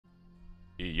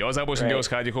Yo, what's up, boys and girls,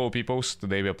 howdy ho, peoples.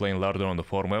 Today we are playing Lordaeron on the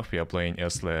Foremath. We are playing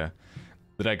as the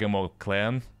Dragonmaw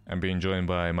clan. I'm being joined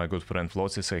by my good friend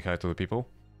Flotsie. Say hi to the people.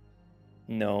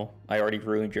 No, I already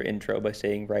ruined your intro by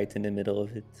saying right in the middle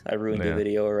of it. I ruined the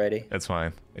video already. It's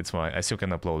fine, it's fine. I still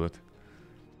can upload it.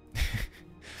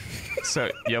 So,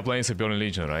 you're playing the Burning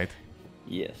Legion, right?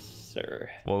 Yes,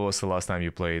 sir. What was the last time you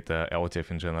played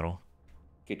LTF in general?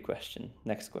 Good question.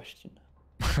 Next question.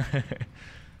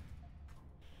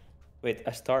 Wait,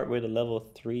 I start with a level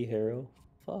 3 hero?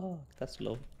 Fuck, that's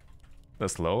low.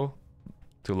 That's low?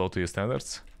 Too low to your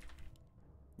standards?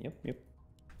 Yep.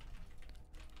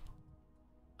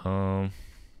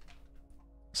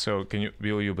 So,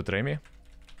 will you betray me?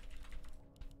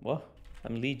 What?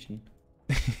 I'm Legion.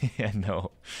 Yeah,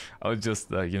 no. I was just,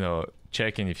 you know,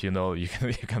 checking if you know you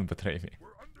can betray me.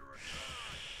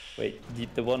 Wait,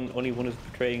 the only one who's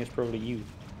betraying is probably you.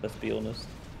 Let's be honest.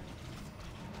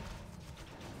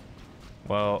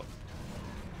 Well,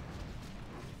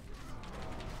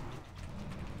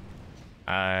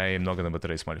 I'm not gonna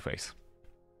betray Smiley Face.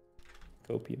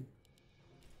 Copium.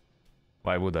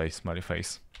 Why would I, Smiley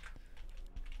Face?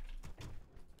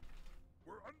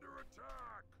 We're under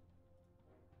attack.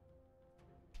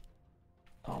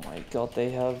 Oh my god,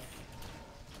 they have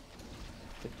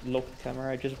the locked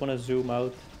camera. I just want to zoom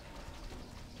out.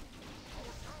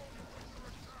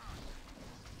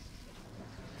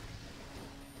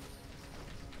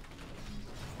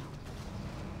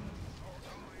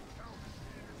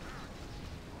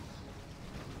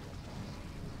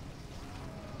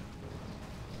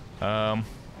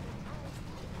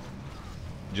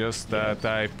 Just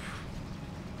type.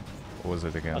 What was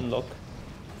it again? Unlock.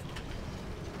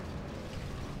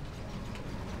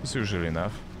 It's usually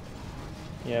enough.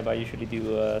 Yeah, but I usually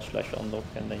do / unlock,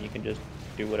 and then you can just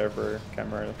do whatever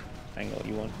camera angle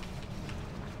you want.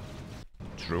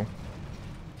 True.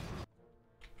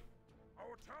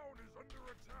 Our town is under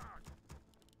attack.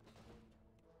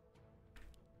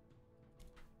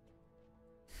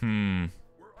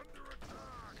 We're under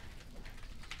attack.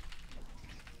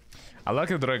 I like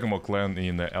the Dragonmaw clan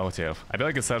in LTF. I feel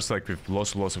like it starts like with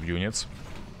lots of units.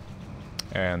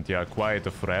 And yeah, quite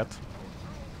a threat.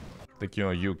 Like, you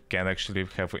know, you can actually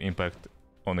have an impact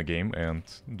on the game and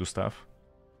do stuff.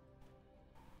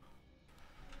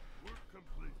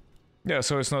 Yeah,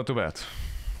 so it's not too bad.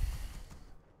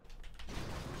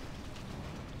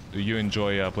 Do you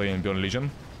enjoy playing Burning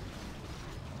Legion?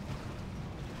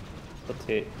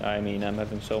 Okay, I mean, I'm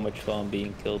having so much fun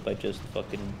being killed by just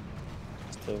fucking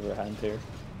Silverhand here.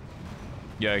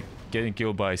 Yeah, getting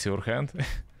killed by Silverhand?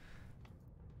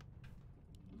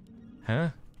 Huh?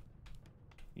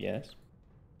 Yes.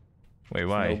 Wait,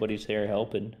 why? Nobody's here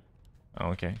helping. Oh,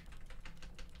 okay.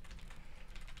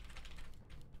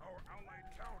 Our allied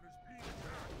town is being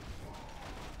attacked.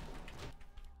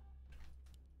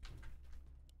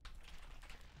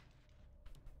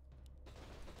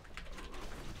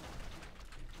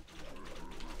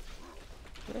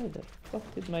 Where the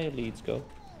fuck did my elites go?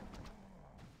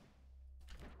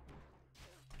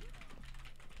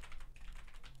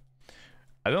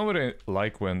 I don't really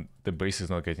like when the base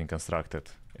is not getting constructed.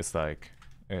 It's like,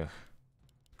 ugh.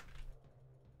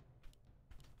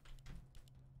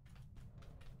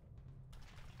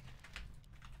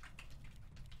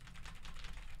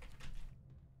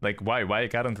 Like, why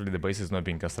currently the base is not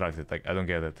being constructed? Like, I don't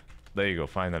get it. There you go,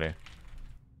 finally.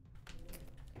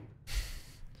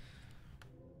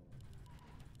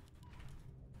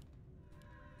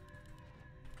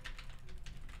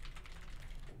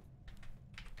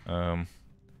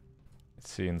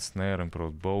 Let's see, ensnare,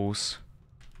 improved bows.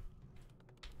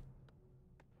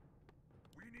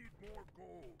 We need more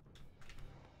gold.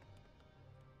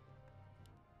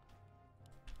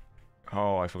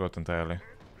 Oh, I forgot entirely.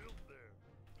 Build there.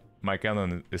 My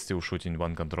cannon is still shooting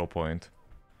one control point.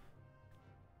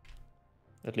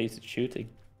 At least it's shooting.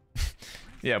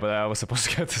 Yeah, but I was supposed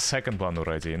to get the second one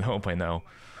already, you know, by now.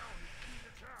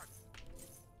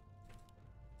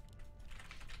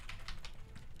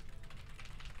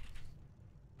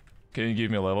 Can you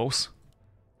give me levels?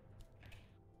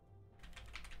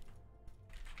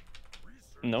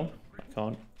 No, I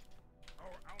can't.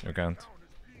 You can't.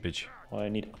 Bitch. Well, I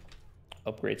need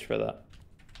upgrades for that.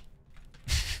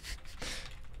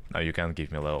 No, you can't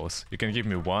give me levels. You can give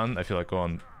me one, I feel like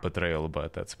on Betrayal,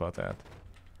 but that's about that.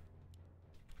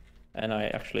 And I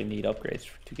actually need upgrades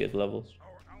to give levels.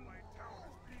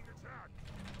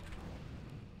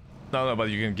 No, but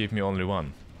you can give me only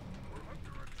one.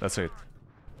 That's it.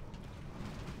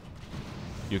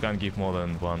 You can't give more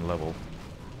than one level.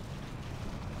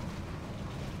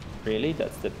 Really?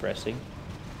 That's depressing.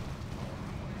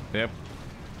 Yep.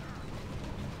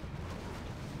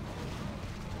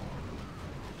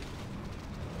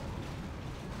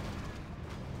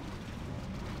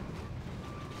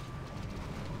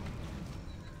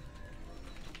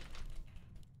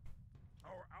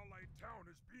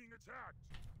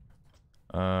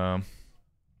 attacked.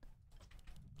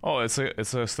 Oh,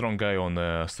 it's a strong guy on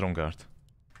the strong guard.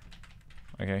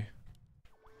 Okay.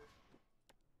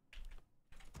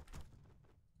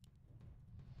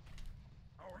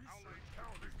 Our allied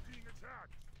town is being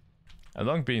attacked. I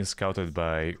don't being scouted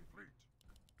by Complete.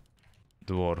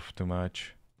 dwarf too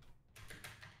much.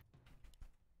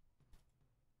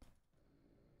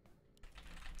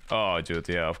 Oh, dude,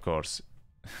 yeah, of course.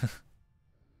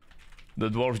 The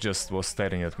dwarf just was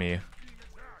staring at me. Being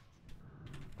attacked.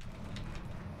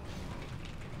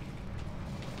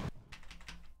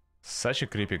 Such a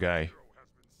creepy guy. Hero has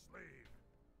been slain.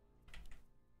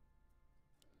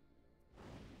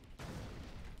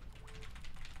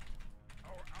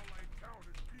 Our allied town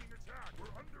is being attacked.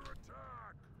 We're under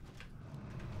attack.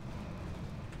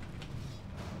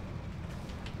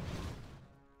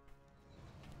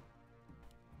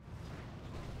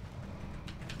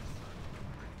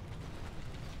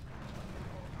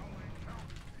 Our allied town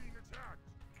is being attacked.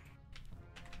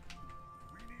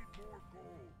 We need more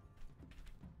gold.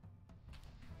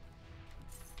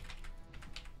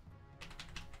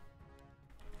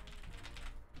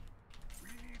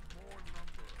 We need more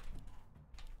lumber.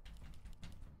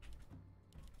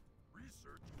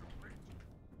 Research complete.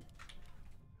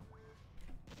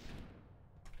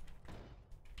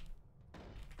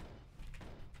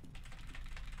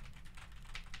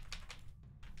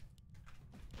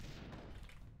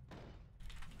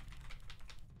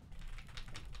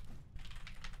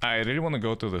 I really want to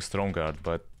go to the strong guard,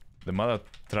 but the mother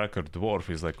tracker dwarf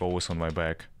is like always on my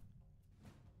back.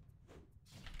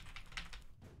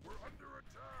 We're under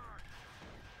attack.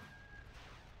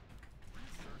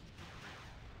 Research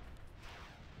complete.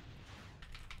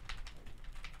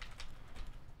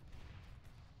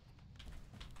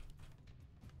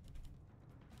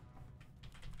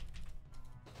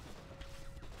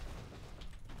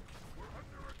 We're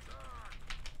under attack.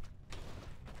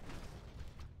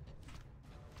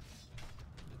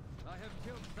 I have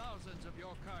killed thousands of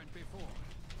your kind before.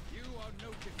 You are no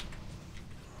different.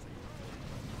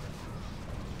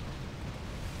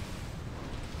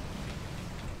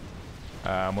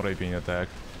 I'm already being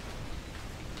attacked.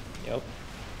 Yep.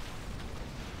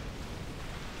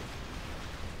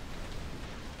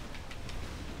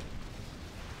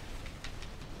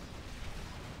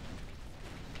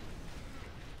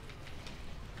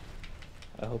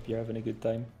 I hope you're having a good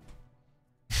time.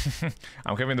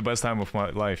 I'm having the best time of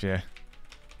my life, yeah.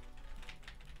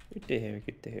 Good to hear,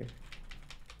 good to hear.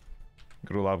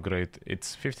 Gruel upgrade.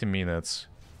 It's 50 minutes.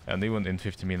 And even in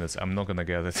 50 minutes, I'm not gonna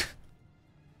get it.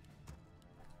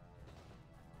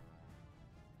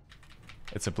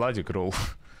 It's a bloody gruel.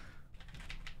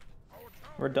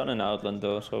 We're done in Outland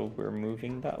though, so we're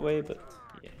moving that way, but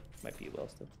yeah, might be well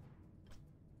still.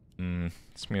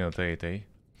 It's minute 8, eh?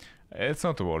 It's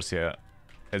not the worst, yeah.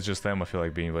 It's just them, I feel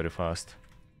like, being very fast.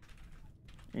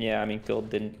 Yeah, I mean, Gold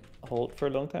didn't hold for a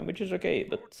long time, which is okay,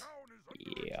 but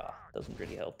yeah, doesn't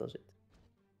really help, does it?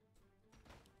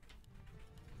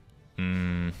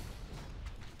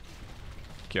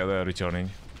 Yeah, they're returning.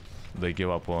 They give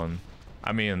up on...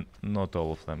 I mean, not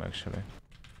all of them, actually.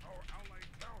 Our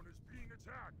allied town is being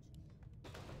attacked.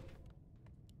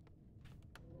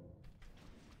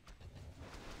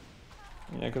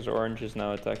 Yeah, because Orange is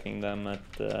now attacking them at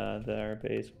their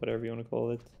base, whatever you want to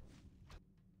call it.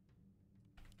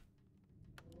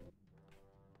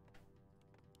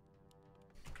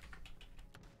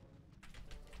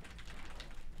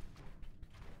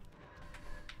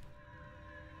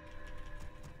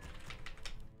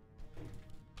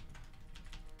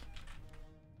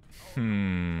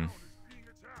 Town is being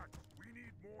attacked. We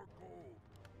need more gold.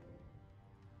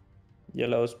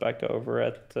 Yellow's back over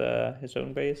at his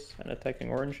own base and attacking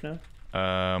Orange now.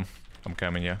 I'm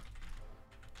coming, yeah.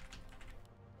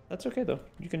 That's okay though,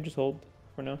 you can just hold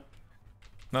for now.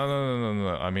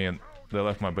 No. I mean, they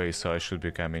left my base, so I should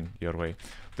be coming your way.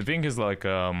 The thing is, like,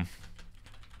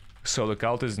 so the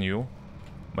cult is new.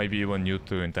 Maybe even new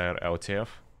to entire LTF.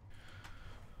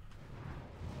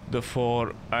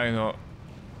 Therefore, I don't know.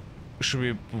 Should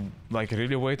we, like,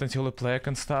 really wait until the plague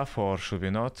and stuff, or should we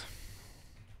not?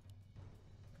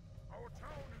 Our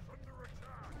town is under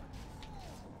attack.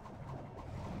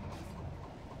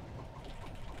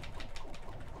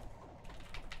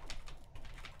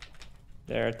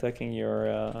 They're attacking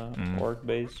your orc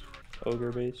base,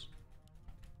 ogre base.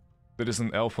 There is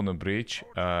an elf on the bridge.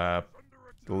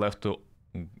 Left to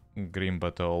green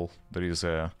battle, there is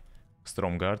a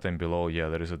storm guard, and below, yeah,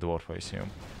 there is a dwarf, I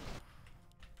assume.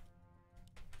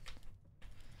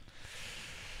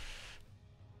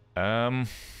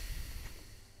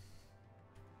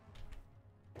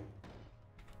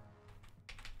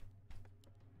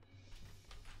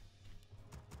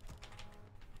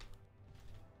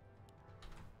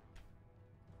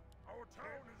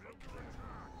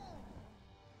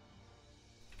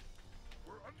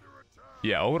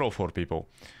 Yeah, overall 4 people.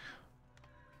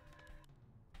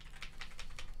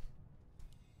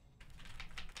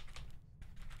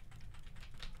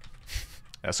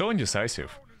 So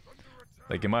indecisive.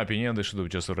 Like, in my opinion, they should have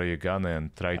just already gone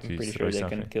and tried to I'm pretty destroy sure they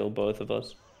something. can kill both of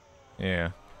us.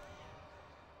 Yeah.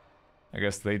 I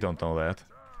guess they don't know that.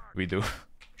 We do.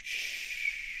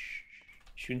 Shh.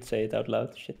 Shouldn't say it out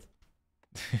loud. Shit.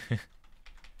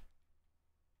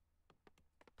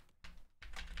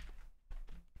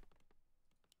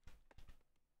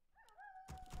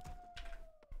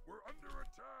 We're under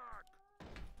attack.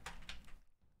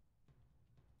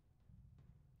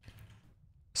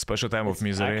 Special time of It's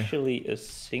misery. actually a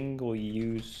single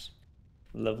use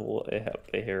level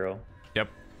a hero. Yep.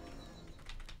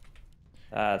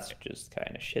 That's just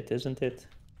kind of shit, isn't it?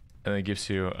 And it gives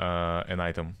you an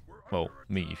item. Well,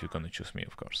 me, if you're gonna choose me,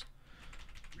 of course.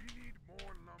 We need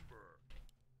more lumber.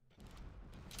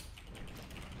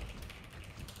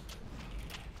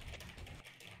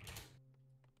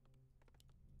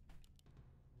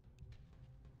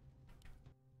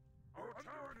 Our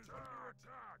town is under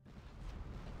attack.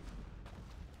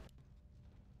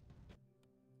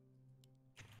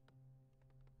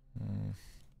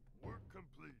 Work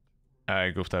complete.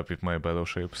 I goofed up with my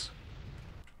battleships.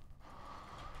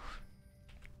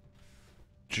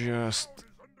 Just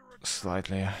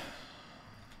slightly.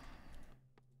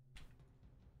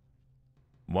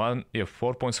 4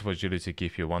 points of agility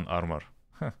give you 1 armor.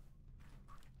 Huh.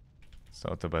 It's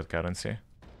not a bad currency.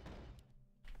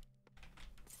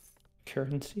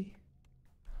 Currency?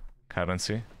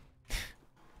 Currency?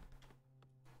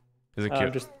 Is it I'm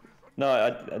cute? just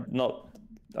not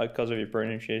because of your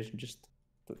pronunciation. Just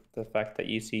the fact that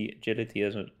you see agility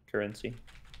as a currency.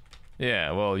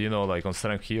 Yeah, well, you know, like on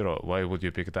Strength Hero, why would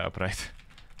you pick it up, right?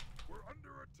 We're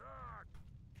under attack.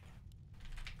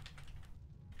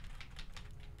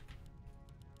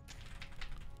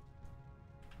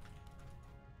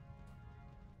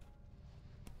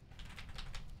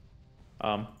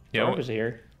 Yeah, Jarvis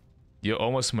here. You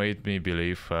almost made me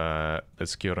believe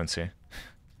it's currency.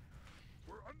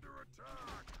 We're under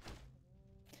attack.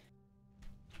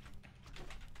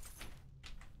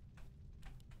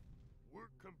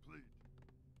 Work complete.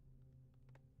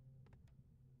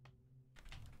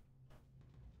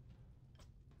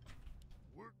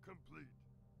 Work complete.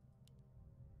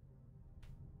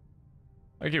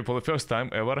 Okay, for the first time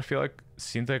ever, I feel like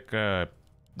Syntac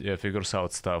yeah, figures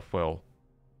out stuff well.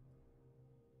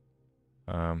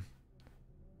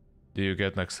 Do you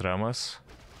get next Ramas?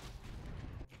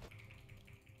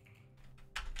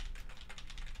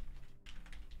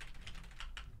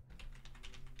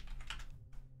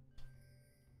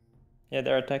 Yeah,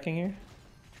 they're attacking here.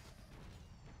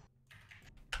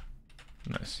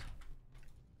 Nice.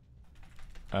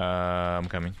 I'm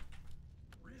coming.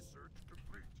 Research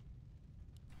complete.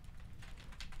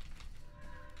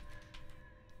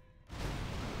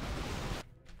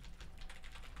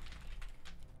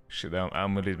 Shit,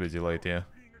 I'm a little bit delayed, yeah.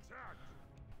 Being attacked.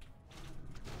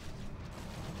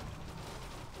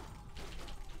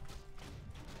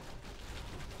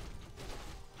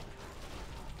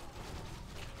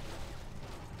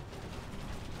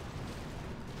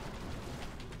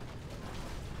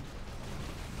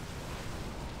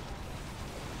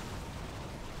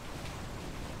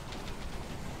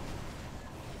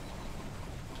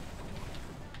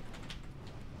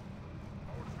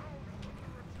 Our town is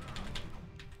under attack.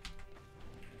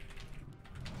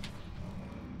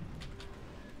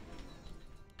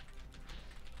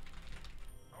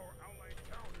 Our allied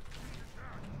town is being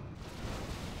attacked.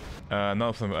 None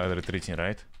of them are retreating,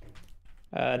 right?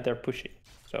 They're pushing.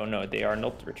 So no, they are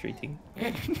not retreating.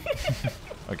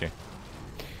 Okay.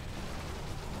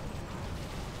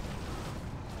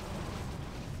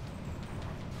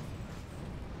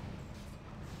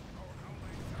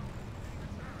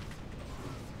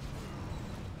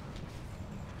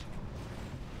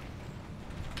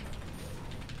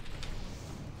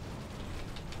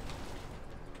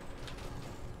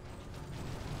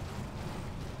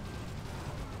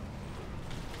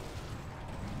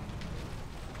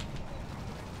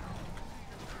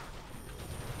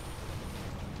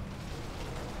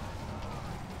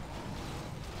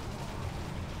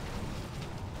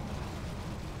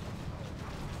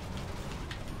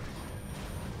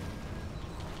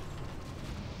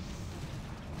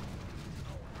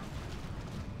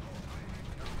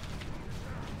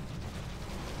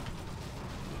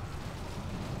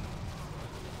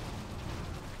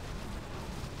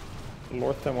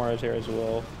 Lord Tamar is here as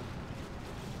well.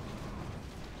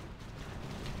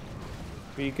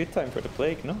 Be a good time for the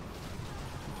plague, no?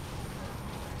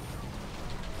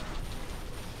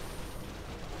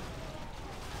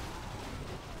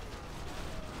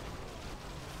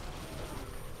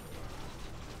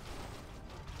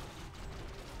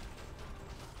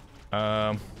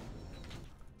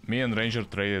 Me and Ranger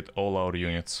traded all our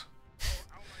units.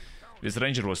 This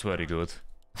Ranger was very good.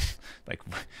 Like,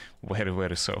 very,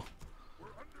 very so. We're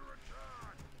under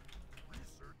attack.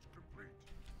 Research complete.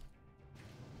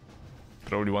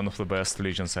 Probably one of the best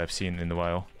legions I've seen in a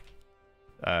while.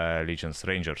 Legions,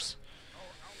 Rangers. Our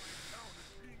allied town is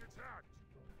being attacked.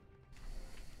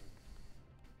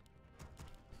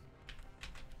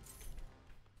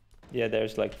 Yeah,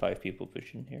 there's like 5 people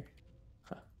pushing here.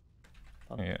 Huh.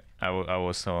 Fun. Yeah, I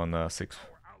was on 6. Our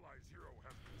ally Zero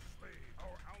has been slain.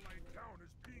 Our allied town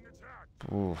is being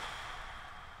attacked. Oof.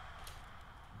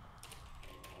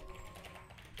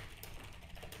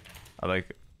 I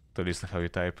like to listen how you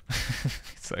type.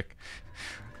 It's like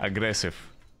aggressive.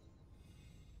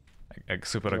 Like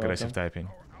super You're aggressive welcome. typing.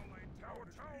 Our allied town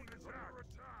is under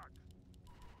attack.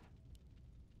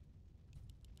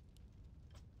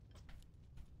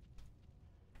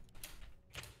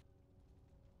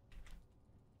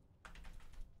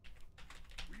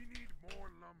 We need more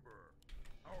lumber.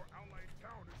 Our allied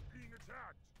town is being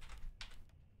attacked.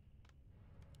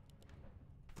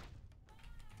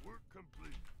 Work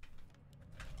complete.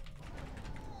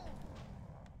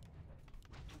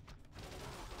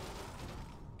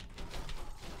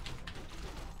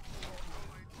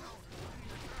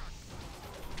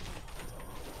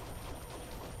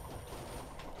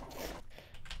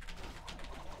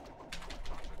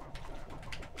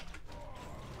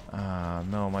 Ah,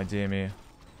 no, my dear me.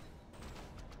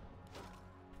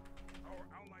 Our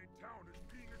allied town is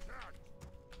being attacked.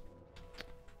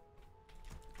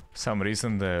 Some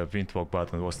reason the Windwalk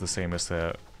button was the same as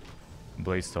the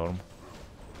Blade Storm.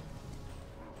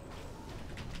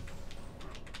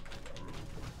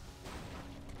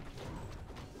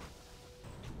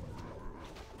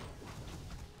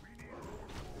 We need more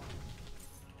gold.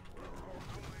 Our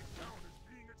allied town is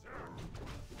being attacked.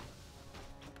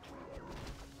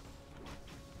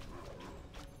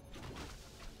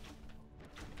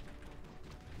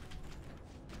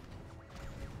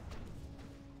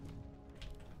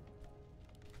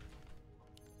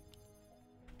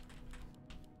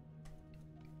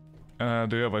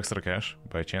 Do you have extra cash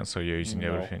by chance? So you're using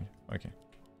No. everything? Okay.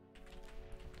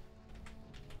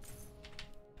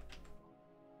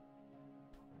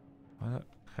 What the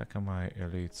heck are my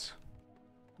elites?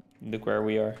 Look where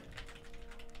we are.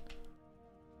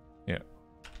 Yeah.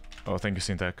 Oh, thank you,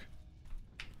 Syntac.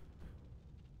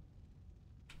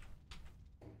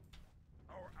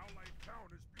 Our allied town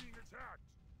is being attacked.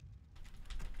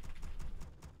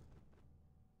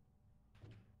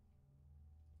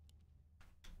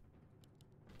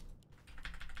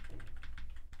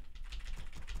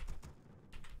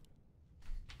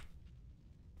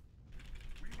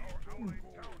 Our allied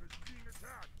town is being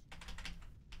attacked.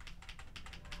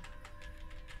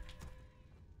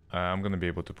 I'm gonna be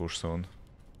able to push soon.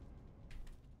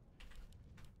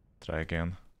 Try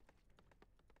again.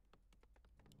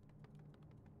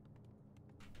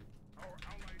 Our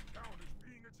allied town is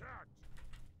being attacked.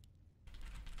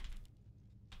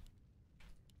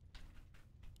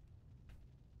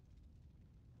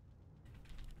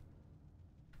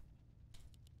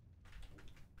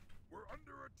 We're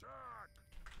under attack.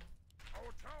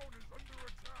 Our town is under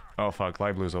attack. Oh fuck,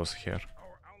 Light Blue is also here. Our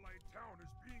allied town is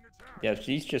being attacked. Yeah,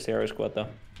 she's just Hero Squad though.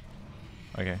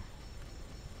 Okay.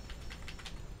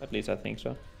 At least I think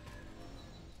so.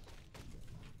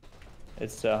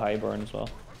 It's Highborn as well.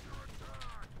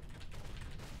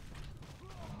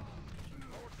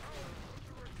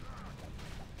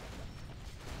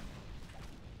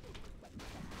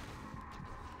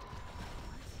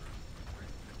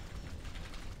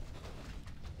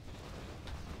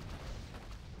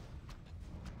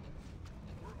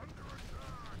 We're under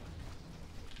attack.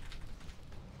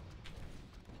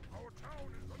 Our town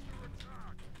is under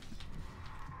attack.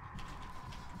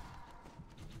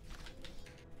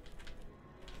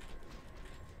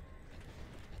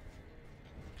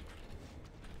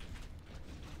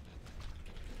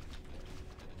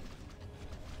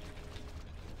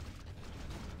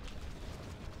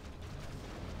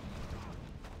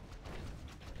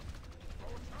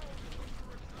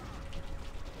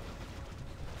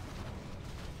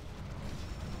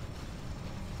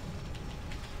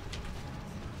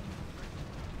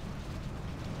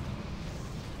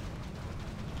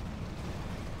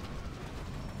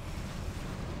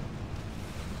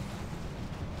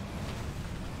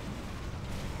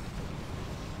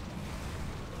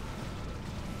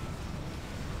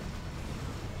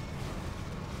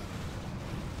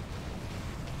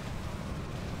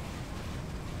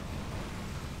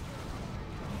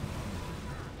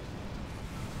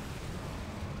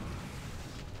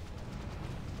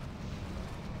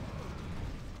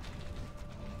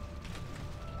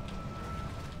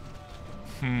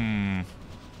 I'm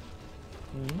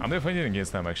defending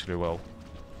against them actually well.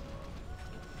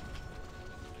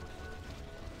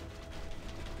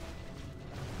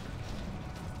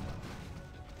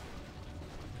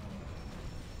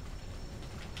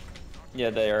 Yeah,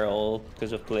 they are all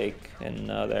because of plague in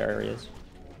other areas.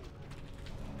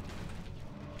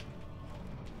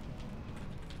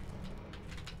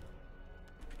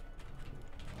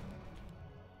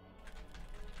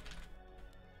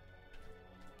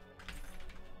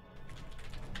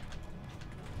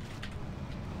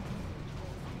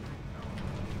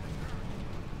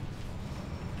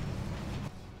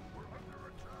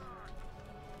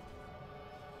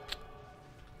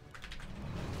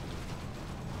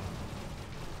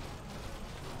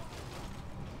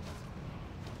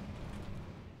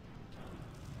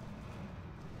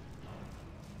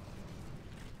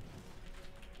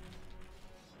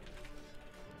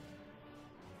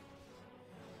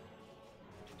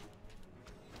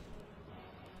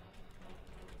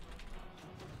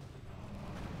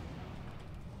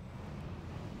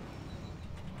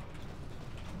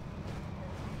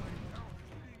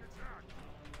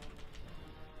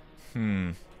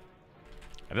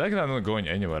 I feel like I'm not going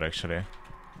anywhere actually.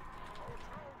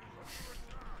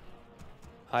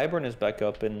 Hybern is back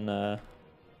up in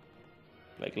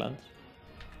Lakeland.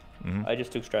 I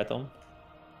just took Straton.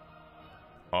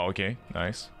 Oh, okay,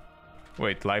 nice.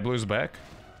 Wait, Liblu is back?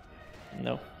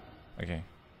 No. Okay.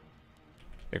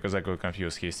 Because I got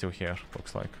confused, he's still here,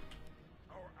 looks like.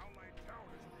 Our allied town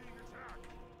is being attacked.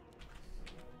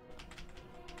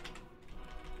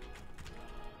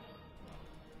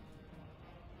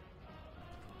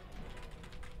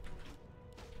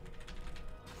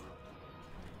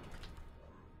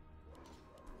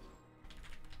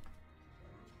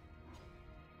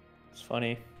 It's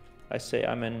funny. I say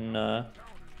I'm in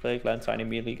Lakelands, I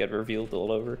immediately get revealed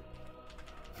all over.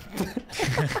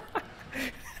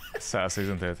 Sass,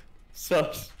 isn't it?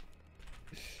 Sus.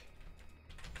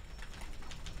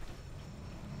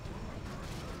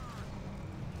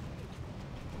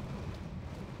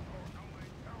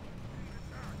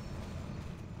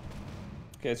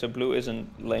 Okay, so blue isn't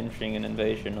launching an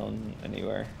invasion on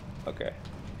anywhere. Okay.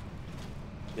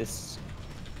 This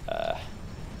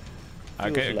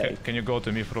feels like... Can you go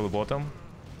to me through the bottom?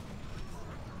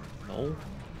 No. Our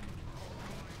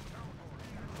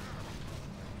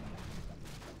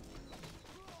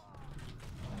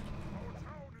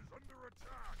town is under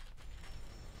attack.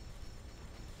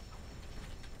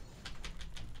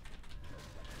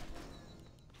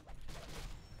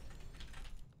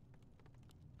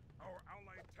 Our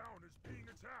allied town is being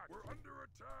attacked. We're under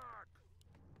attack.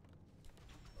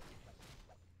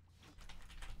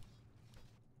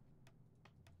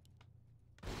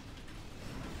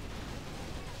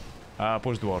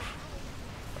 Push dwarf.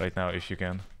 Right now, if you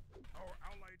can. Our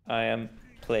allied I am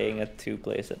playing at 2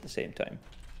 plays at the same time.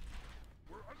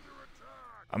 we're under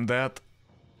attack. I'm dead.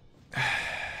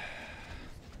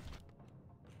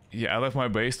 Yeah, I left my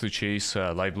base to chase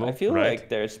light blue, I feel right? like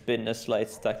there's been a slight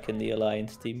stack in the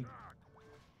Alliance team.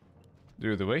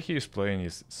 Dude, the way he is playing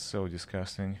is so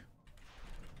disgusting.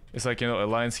 It's like, you know,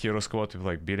 Alliance hero squad with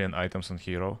like billion items on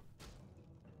hero.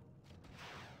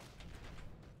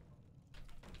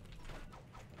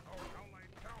 Our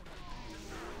allied town is being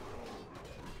attacked.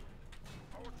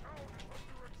 Our town is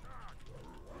under attack.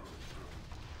 Has been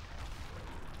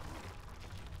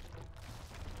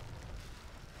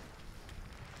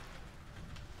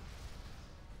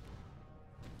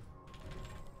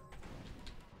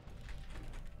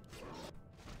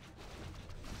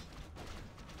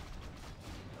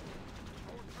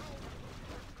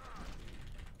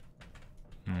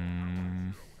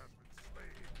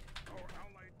slain. Our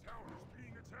allied town is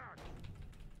being attacked.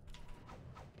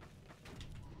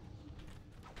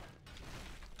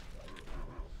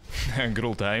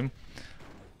 Gruel time.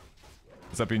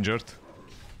 Zap injured.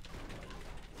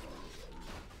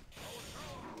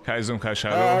 High zoom, high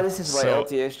shadow. This is why So-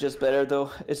 LTA is just better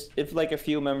though. It's if like a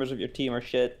few members of your team are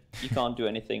shit, you can't do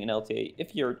anything in LTA.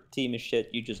 If your team is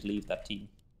shit, you just leave that team.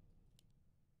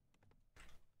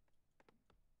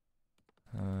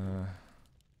 Our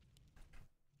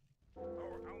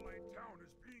allied town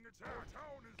is being attacked.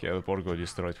 Town is Okay, the port got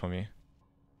destroyed for me.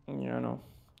 Yeah, I know.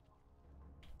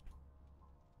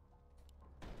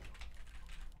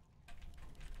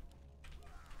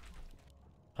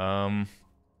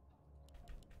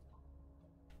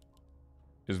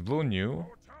 Is blue new?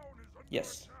 our town is under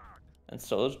Yes. attack. And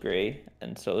so is Grey,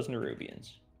 and so is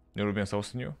Nerubians. Nerubians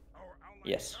also new? Our allied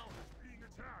Yes. town is being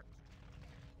attacked.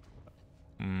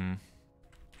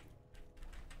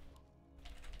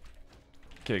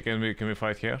 Okay, can we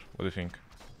fight here? What do you think?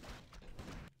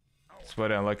 It's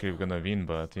very unlikely we're gonna win,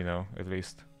 but you know, at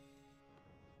least.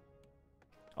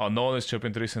 Oh, no one is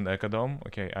chopping trees in Ecodome?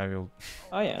 Okay, I will.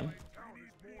 I am.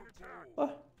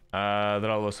 What? There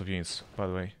are lots of units, by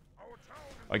the way.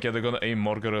 Okay, they're gonna aim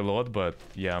Morgar a lot, but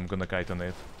yeah, I'm gonna kite on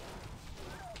it.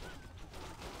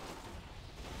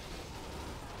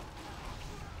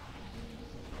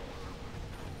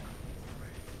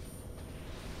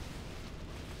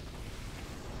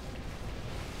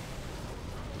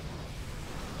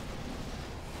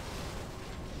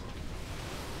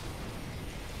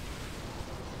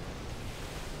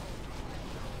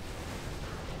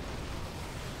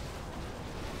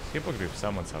 Hippogriff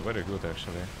summons are very good,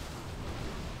 actually.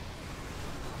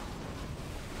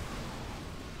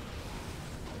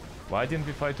 Why didn't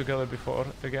we fight together before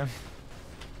again?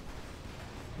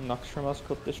 Noxtramas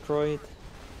got destroyed.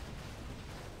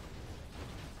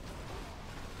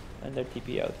 And they're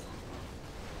TP out.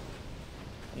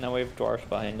 And now we have dwarves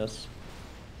behind us.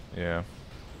 Yeah.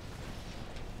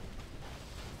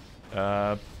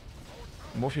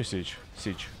 Move your siege.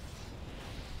 Siege.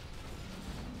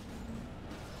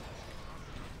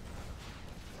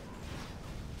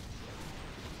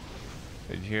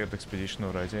 Did you hear the expedition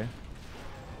already?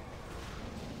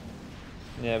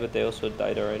 Yeah, but they also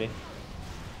died already.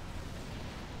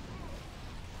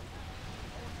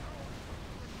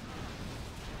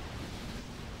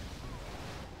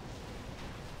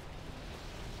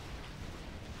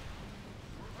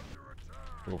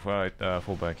 Oof, alright,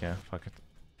 fall back, yeah, fuck it.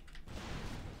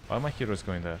 Why are my heroes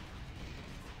going there?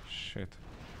 Shit.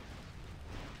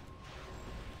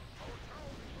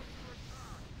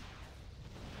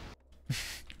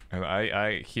 And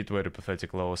I hit very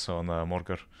pathetic lows on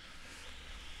Morgar.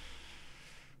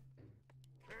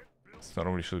 It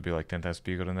normally should be like 10 times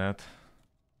bigger than that.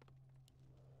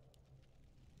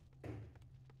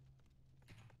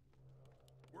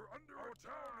 We're under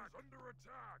attack. Under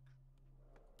attack.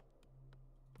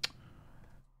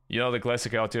 You know the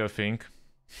classic LTO thing?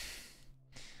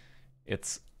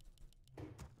 It's...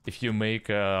 If you make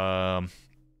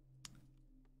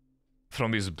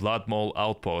from this Blood Maul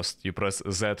outpost, you press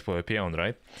Z for a peon,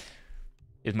 right?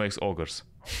 It makes ogres.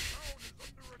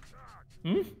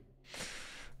 Hmm?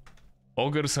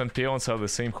 Ogres and peons are the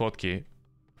same hotkey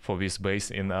for this base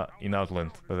in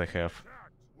Outland that I have.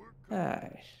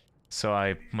 Nice. So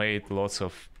I made lots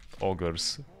of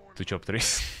ogres to chop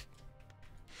trees.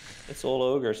 It's all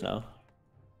ogres now.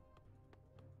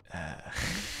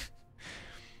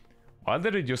 Why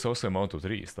they reduce also amount of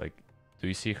trees? Like, do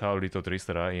you see how little trees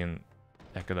there are in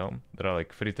Ecodome? There are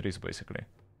like 3 trees basically.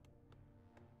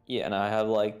 Yeah, and I have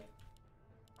like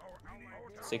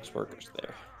 6 workers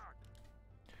there.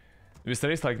 With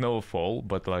trees like no fall,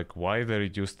 but like why they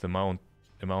reduced the amount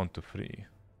to 3?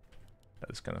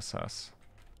 That's kinda sus.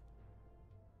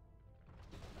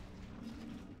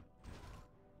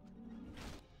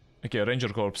 Okay, Ranger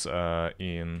Corps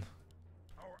in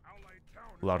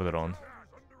Lordaeron.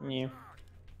 Yeah,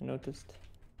 noticed.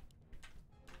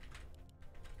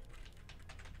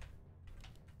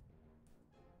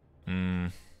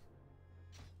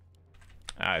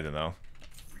 I don't know.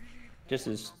 Just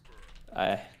as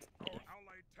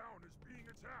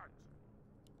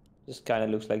just kind of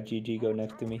looks like GG go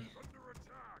next to me.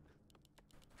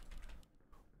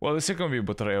 Well, it's gonna be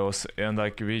betrayals, and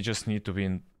like we just need to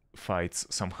win fights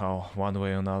somehow, one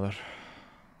way or another.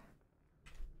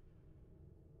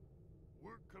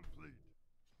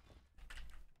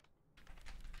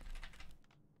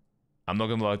 I'm not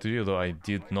gonna lie to you though, I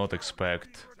did not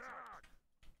expect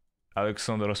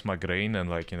Alexander's migraine and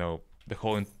like, you know,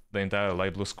 the entire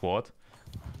light blue squad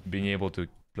being able to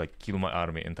like kill my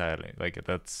army entirely. Like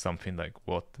that's something like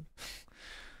what?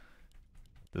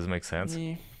 Does it make sense?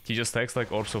 Yeah. He just takes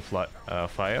like Orbs of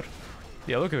Fire.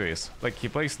 Yeah, look at this. Like he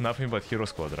plays nothing but Hero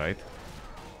Squad, right?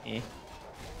 Yeah.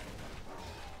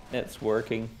 It's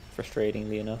working,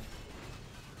 frustratingly enough.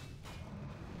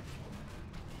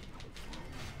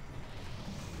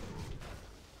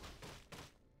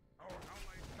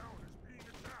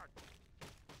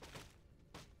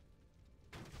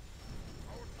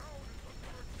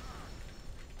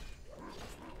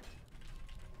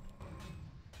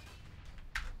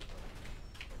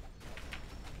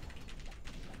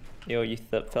 Yo, you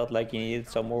felt like you needed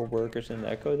some more workers in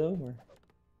Echo though? Or?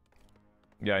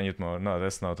 Yeah, I need more. No,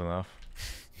 that's not enough.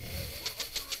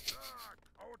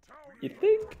 You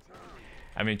think?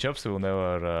 I mean, chops will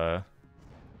never...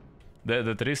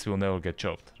 the trees will never get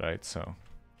chopped, right? So...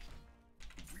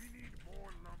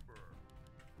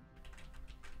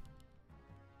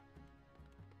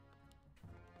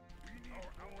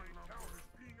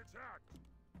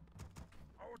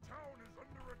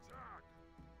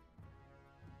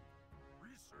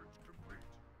 Research complete.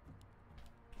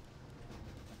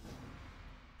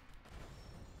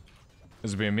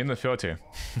 It's been a minute 30. Our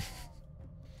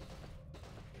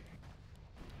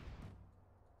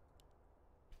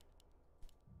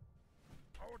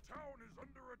town is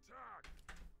under attack.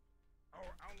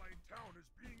 Our allied town is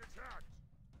being attacked.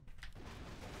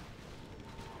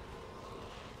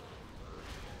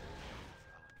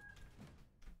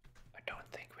 I don't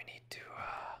think we need to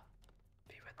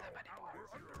be with them anymore.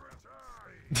 We're under attack.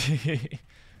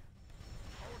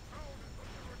 Our town is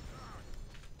under attack.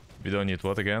 We don't need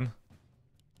what again?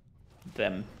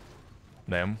 Them.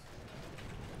 Them.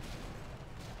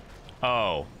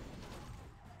 Oh.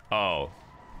 Oh.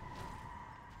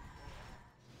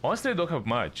 Honestly, I don't have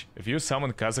much. If you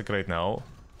summon Kazakh right now,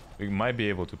 we might be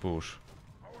able to push.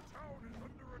 Our town is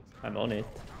under attack. I'm on it.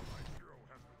 Allied hero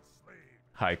has been slain.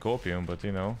 High copium, but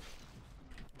you know.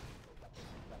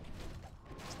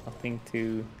 Nothing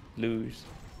to lose.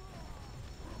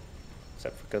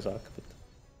 Except for Kazakh, but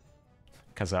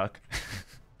Kazakh.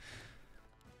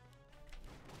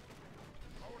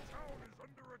 Our town is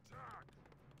under attack.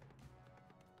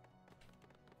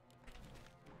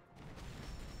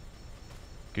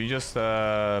 Can you just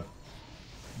yeah,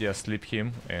 sleep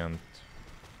him and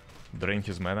drain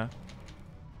his mana?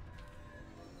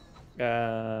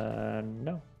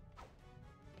 no.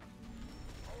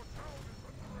 Our town is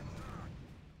under attack.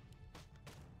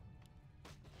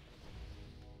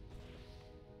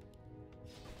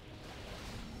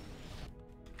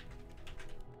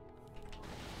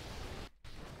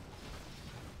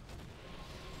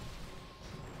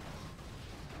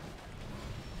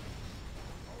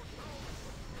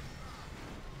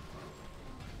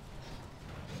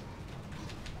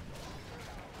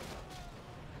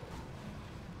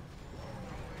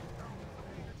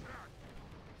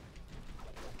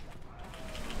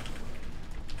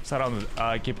 Surrounded.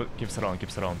 Keep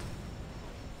surround.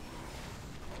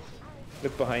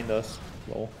 Look behind us.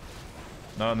 Lol.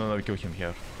 No, we kill him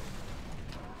here.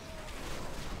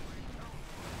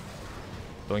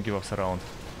 Don't give up surround.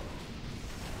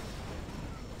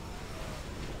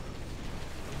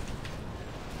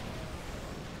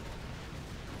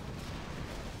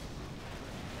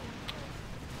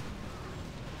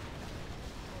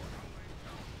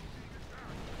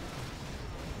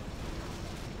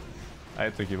 I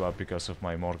had to give up because of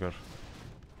my Morgar.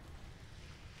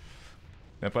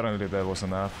 Apparently that was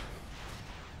enough.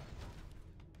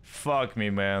 Fuck me,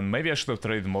 man. Maybe I should have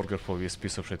traded Morgar for this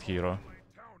piece of shit hero.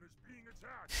 Allied town is being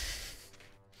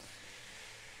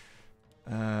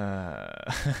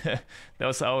attacked. That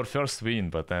was our first win,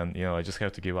 but then, you know, I just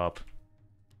have to give up.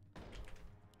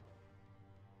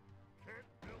 Can't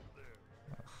build there.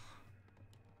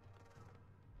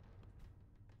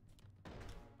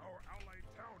 Our allied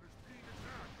town is being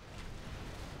attacked.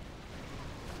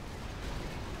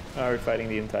 Are we fighting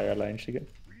the entire alliance again?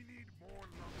 We need more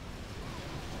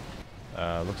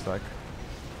lumber. Looks like.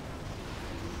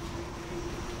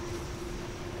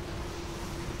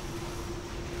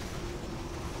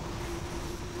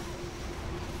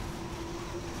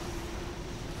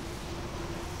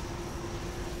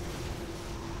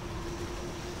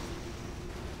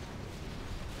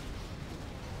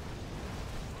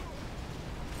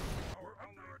 Our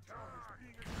allied town is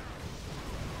being attacked.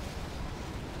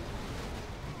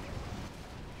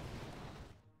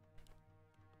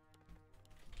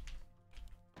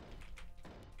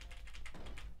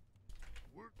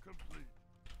 Work complete.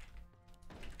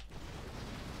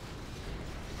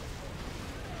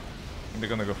 They're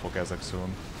gonna go for Kazakh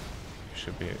soon.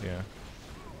 Should be, yeah.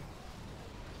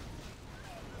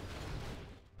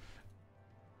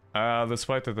 Let's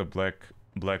fight at the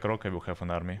Black Rock. I will have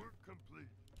an army. Work complete.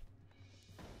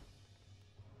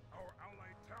 Our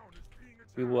allied town is being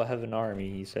attacked. We will have an army,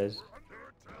 he says. Under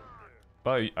attack.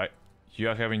 But you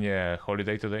are having a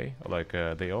holiday today, like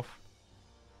a day off.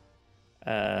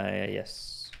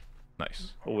 Yes.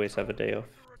 Nice. Always have a day off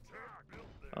Under attack. Build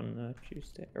there. on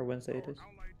Tuesday or Wednesday it is.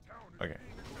 Allied town is Okay.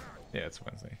 being attacked. Yeah, it's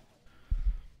Wednesday.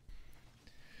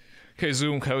 Hey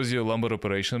Zoom, how's your lumber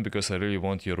operation? Because I really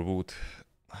want your wood.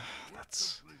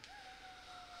 That's...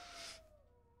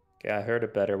 Okay, I heard a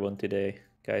better one today.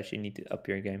 Guys, you need to up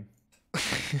your game.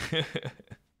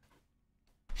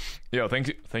 Yeah, thank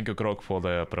you, Grog, for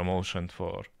the promotion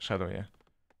for Shadow. Yeah.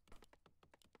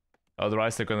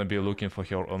 Otherwise, they're gonna be looking for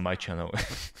her on my channel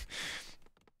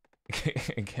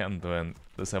again when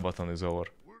the Sabaton is over.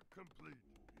 Work complete.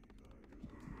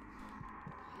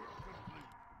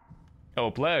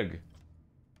 Oh, Plague!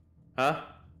 Huh?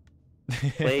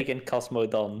 Plague and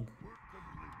Cosmodon.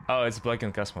 Oh, it's Black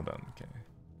and Cosmodon. Okay.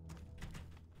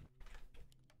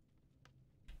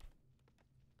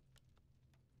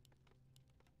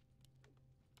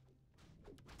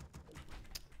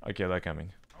 Okay, they're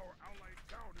coming. Our allied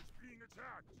town is being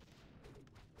attacked.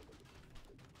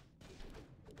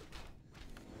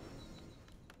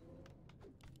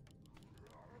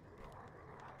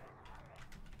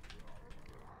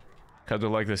 How do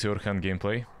you like the Silverhand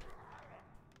gameplay?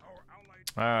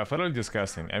 Our allied Fairly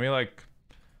disgusting. I mean, like,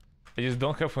 I just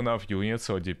don't have enough units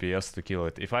or DPS to kill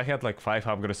it. If I had like 5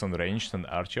 upgrades on ranged and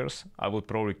archers, I would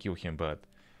probably kill him, but...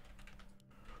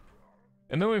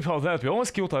 And then without that, we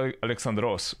almost killed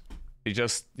Alexandros. It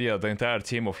just, yeah, the entire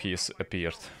team of his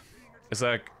appeared. It's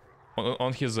like,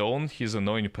 on his own, he's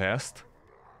annoying pest.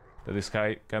 That is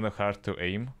kind of hard to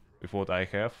aim with what I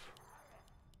have.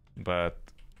 But...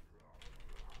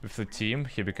 with the team,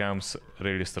 he becomes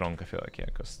really strong, I feel like, yeah,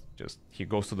 because just he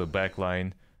goes to the back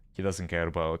line, he doesn't care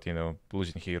about, you know,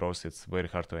 losing heroes, it's very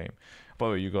hard to aim. By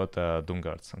the way, you got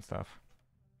Doomguards and stuff.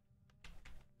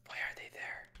 Why are they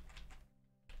there?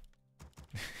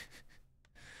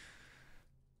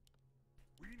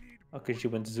 Oh, because you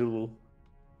went Zulu.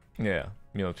 Yeah,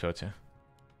 minute 30.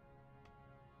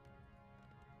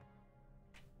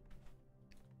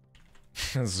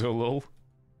 Zulu.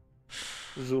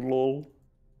 Zulu.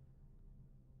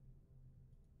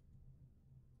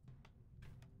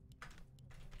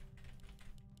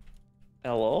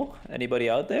 Hello?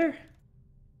 Anybody out there?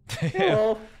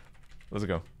 Hello? Let's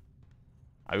go.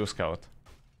 I will scout.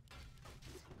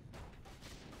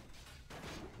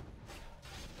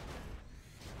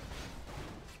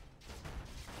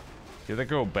 Did I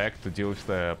go back to deal with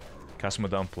the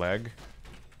Casmodan plague?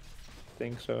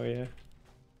 Think so, yeah.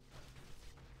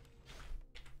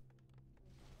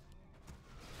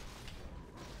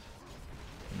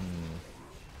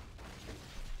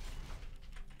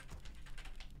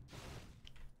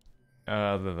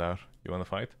 There. You wanna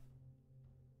fight?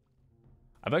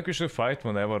 I think we should fight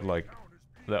whenever, like,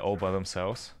 they're all by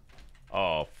themselves.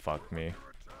 Oh, fuck me.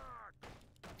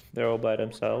 They're all by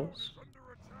themselves.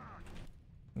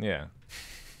 Yeah.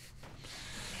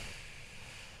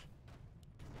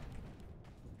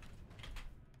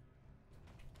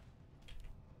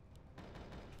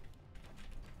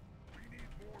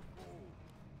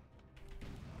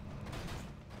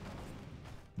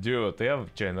 Dude, they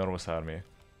have ginormous army.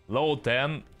 Level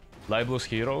 10, Libelous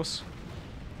heroes?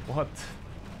 What?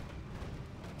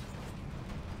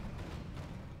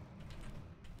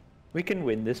 We can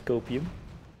win this copium.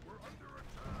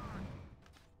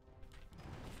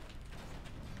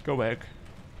 Go back.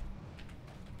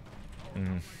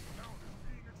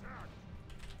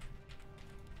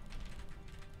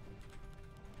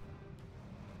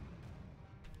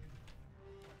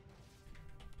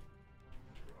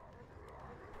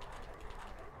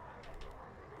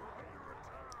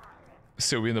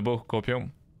 Still winnable,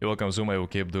 copium. You're welcome, Zoom, I will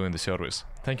keep doing the service.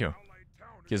 Thank you.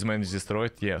 His man is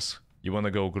destroyed? Yes. You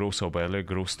wanna go Groove so badly,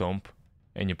 Groove Stomp,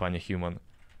 any punny human.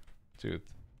 Dude,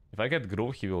 if I get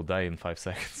Groove, he will die in 5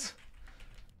 seconds.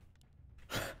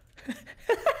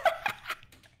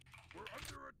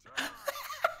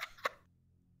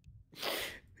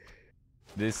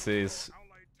 This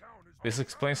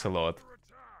explains a lot.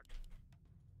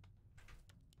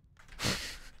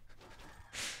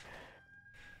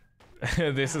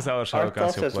 This is our Shadow Arthas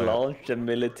Council has player. launched a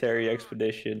military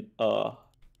expedition. Oh,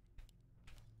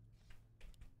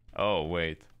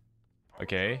 wait.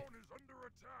 Okay.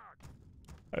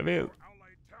 I mean...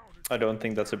 I don't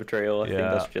think that's a betrayal. I think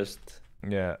that's just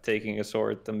taking a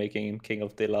sword and making him king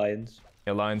of the Alliance.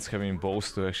 Alliance having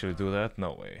balls to actually do that?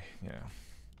 No way, yeah.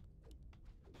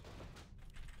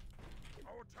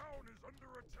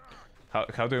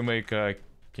 How do you make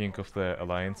king of the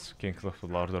Alliance, king of the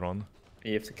Lordaeron?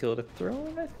 You have to kill the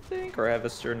throne, I think, or have a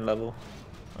certain level.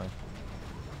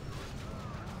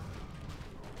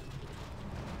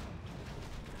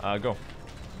 Go.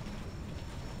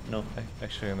 No.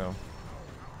 Actually, no.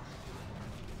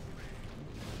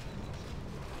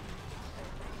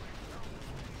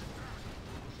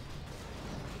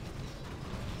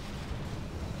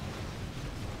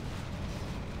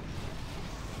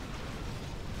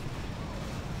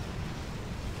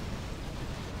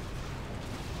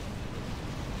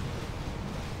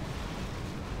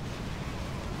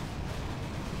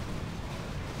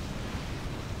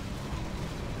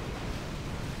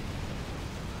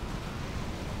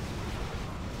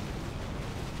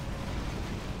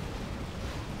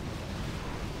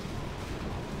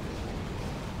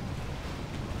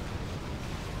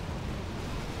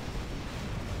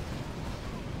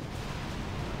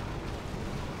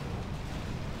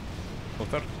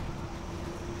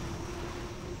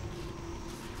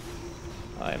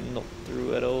 I'm not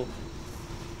through at all.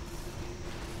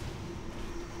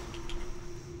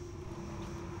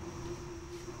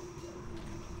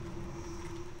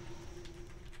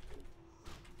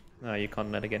 No, you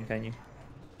can't net again, can you?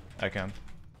 I can.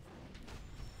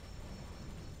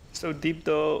 So deep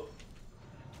though.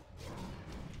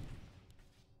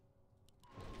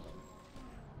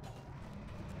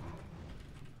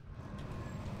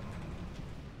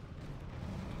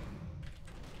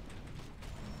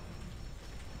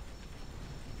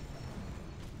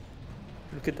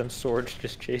 Look at them swords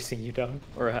just chasing you down.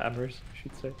 Or hammers, I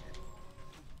should say.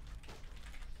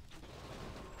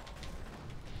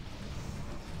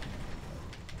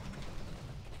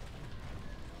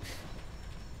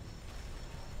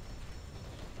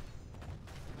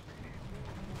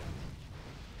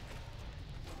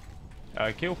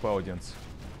 Kill Paladins.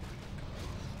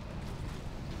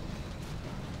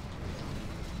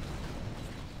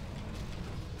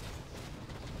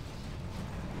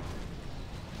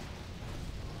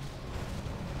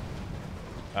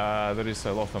 There is a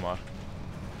Lothamar.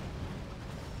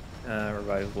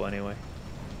 Revival anyway.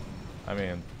 I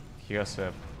mean, he has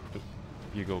a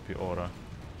Ego P aura.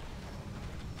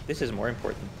 This is more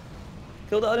important.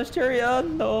 Kill the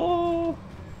Anasterion! No!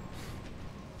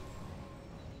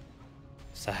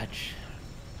 Satch.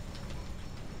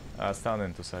 Stun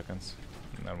in 2 seconds.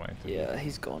 Never mind. Yeah,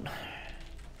 he's gone.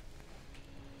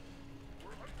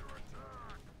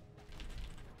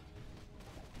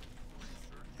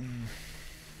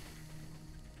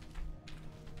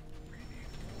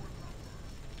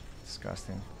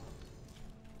 Disgusting.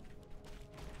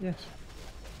 Yes.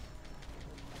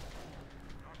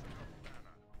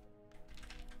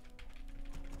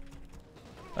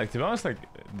 Like, to be honest, like,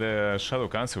 the Shadow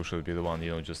Cancel should be the one,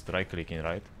 you know, just right-clicking,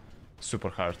 right? Super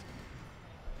hard.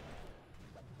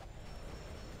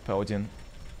 Paladin.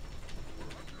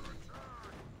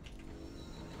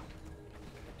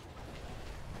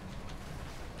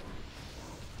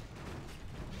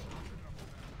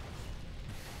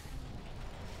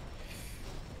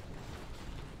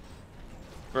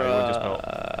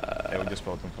 I will just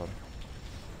spell them for.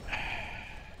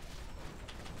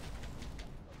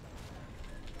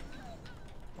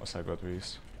 What's I got with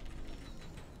this?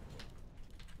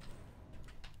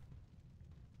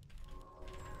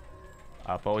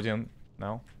 Paladin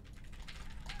now.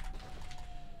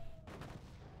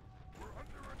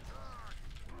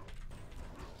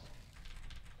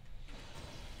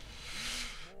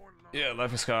 Yeah,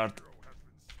 life is hard.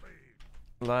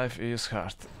 Life is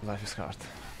hard. Life is hard.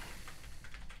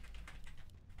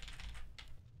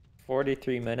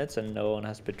 43 minutes and no one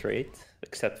has betrayed,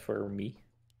 except for me.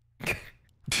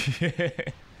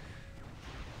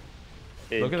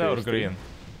 Look at our green.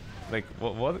 Like,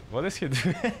 what is he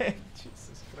doing?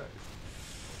 Jesus Christ.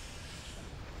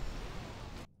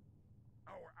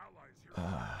 Our allies here.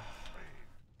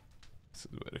 This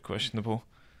is very questionable.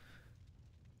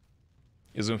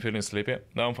 Is Zoom feeling sleepy?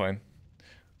 No, I'm fine.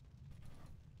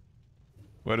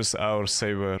 Where is our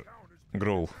saver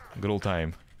Gruul? Gruul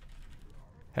time.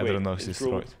 Heather knows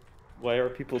destroyed. Why are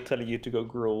people telling you to go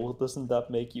Gruul? Doesn't that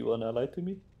make you an ally to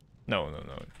me? No,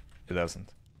 it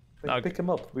doesn't. Like, No, pick him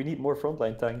up. We need more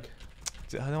frontline tank.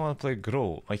 I don't want to play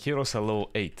Gruul. My heroes are low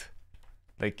 8.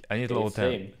 Like, I need low 10.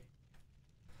 Same.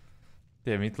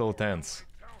 Yeah, I need low 10s. Town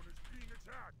is being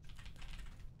attacked.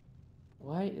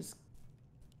 Why is...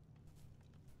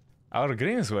 Our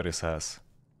green is very sus.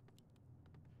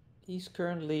 He's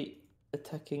currently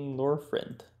attacking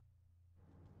Northrend.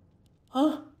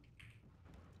 Huh?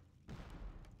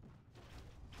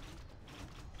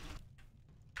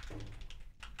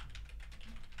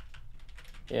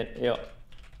 Yeah.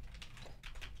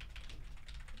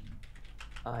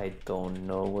 I don't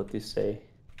know what to say.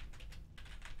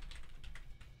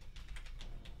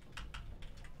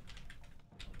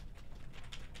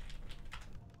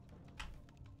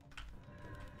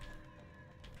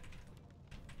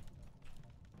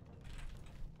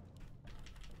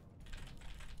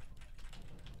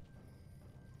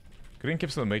 Green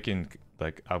keeps on making,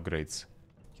 like, upgrades.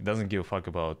 He doesn't give a fuck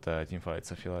about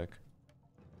teamfights, I feel like.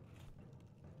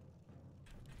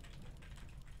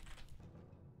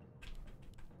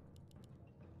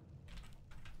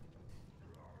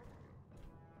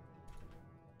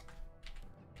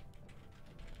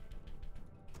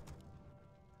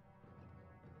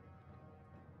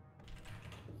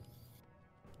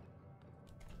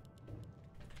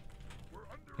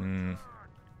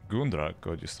 Gundrak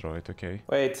got destroyed, okay.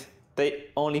 Wait, they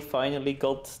only finally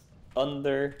got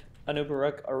under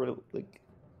Anubarak or like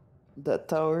that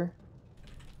tower?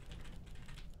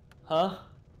 Huh?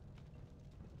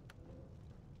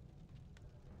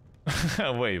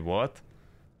 Wait, what?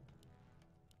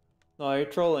 No, you're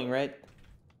trolling, right?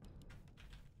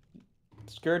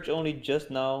 Scourge only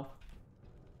just now.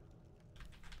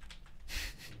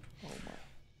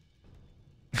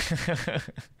 Oh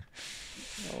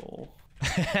No.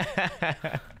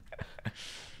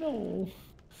 No.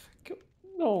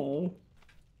 No.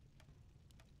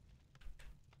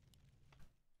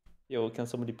 Yo, can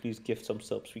somebody please gift some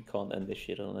subs? We can't end this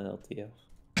shit on an LTF.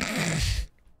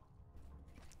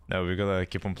 No, we gotta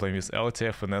keep on playing with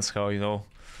LTF, and that's how, you know,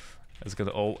 it's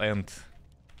gonna all end.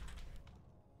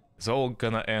 It's all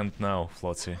gonna end now,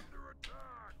 Flotsie.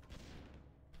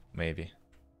 Maybe.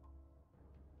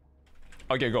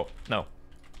 Okay, go. No.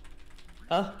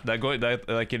 Huh? They're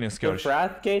killing The Scourge.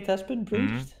 Wrath Gate has been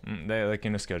breached? They're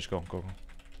killing Scourge. Go.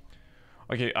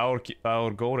 Okay,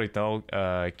 our goal right now,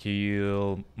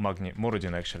 kill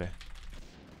Muradin actually.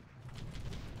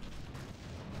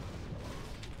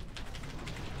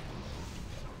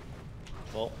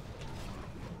 Well.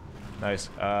 Nice.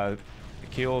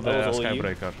 Kill the That was all you?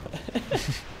 Skybreaker.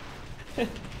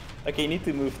 Okay, you need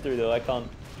to move through though, I can't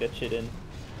get shit in.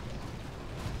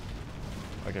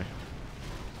 Okay.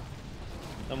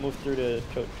 I'll move through the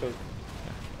choke.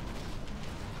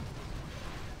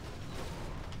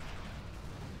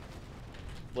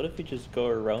 What if we just go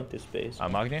around this base?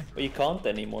 Magni? But you can't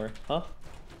anymore, huh?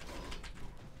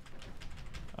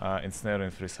 Ensnare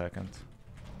in 3 seconds.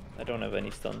 I don't have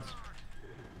any stuns.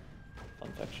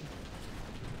 Fun faction.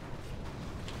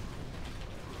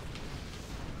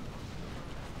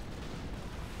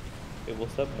 Okay,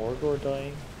 was that Morgor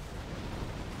dying?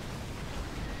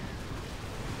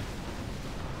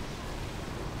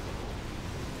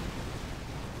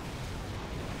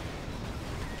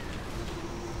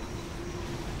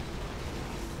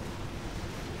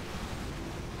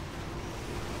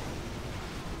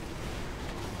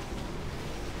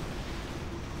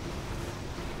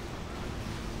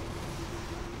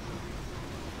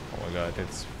 Oh my god,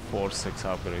 it's 4-6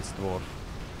 upgrades dwarf.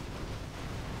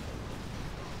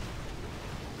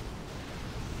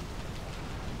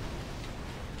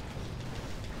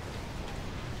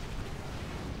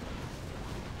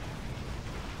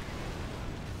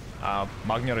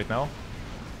 Magni right now.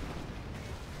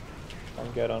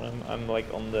 Can't get on him. I'm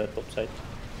like on the top side.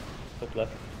 Top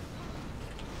left.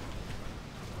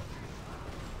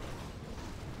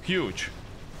 Huge.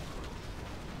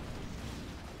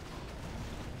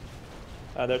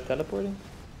 They're teleporting?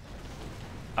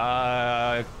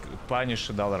 Punish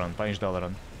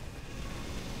Dalaran.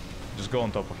 Just go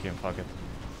on top of him, fuck it.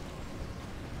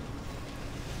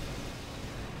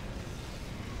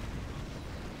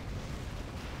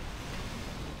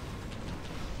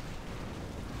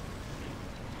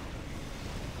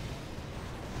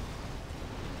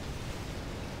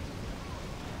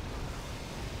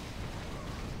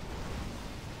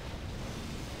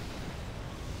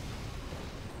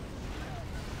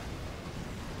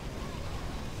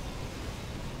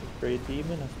 Grey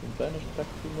Demon has been banished back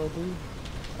to Lordaeron.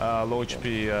 Low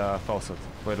HP Falset.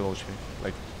 Very low HP.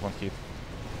 Like 1 hit.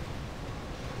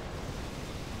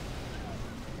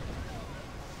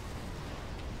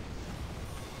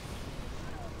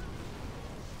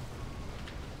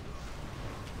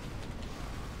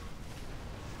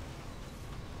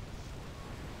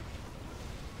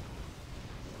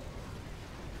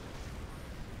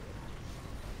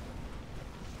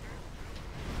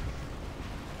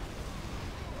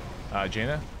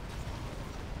 Jaina?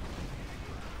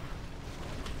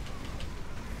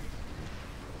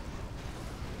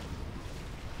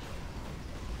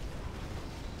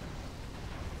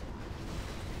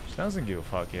 She doesn't give a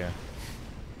fuck, yeah.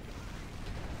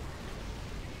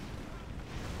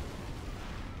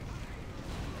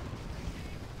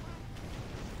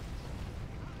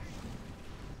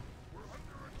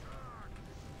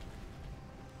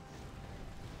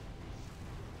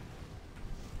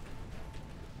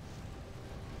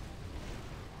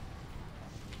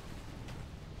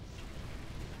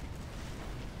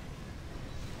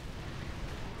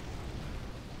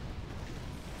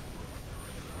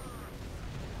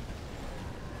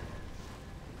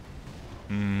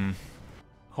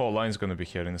 Whole line's gonna be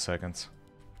here in a second.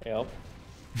 Yep.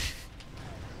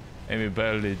 And we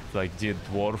barely like did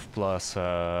Dwarf plus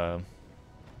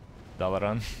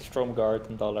Dalaran. Stromguard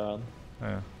and Dalaran.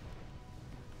 Yeah.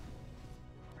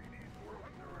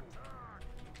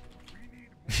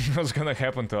 What's gonna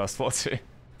happen to us, Flotsie?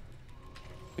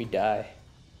 We die.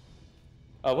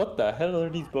 Oh, what the hell are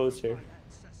these boats here?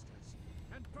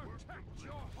 and protect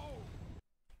your home.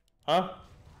 Huh?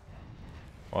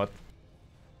 What?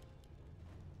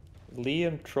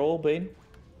 Liam Trollbane?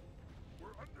 We're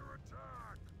under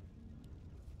attack.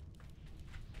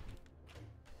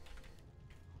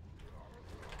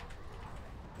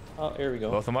 Oh, here we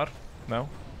go. Lothamar? No?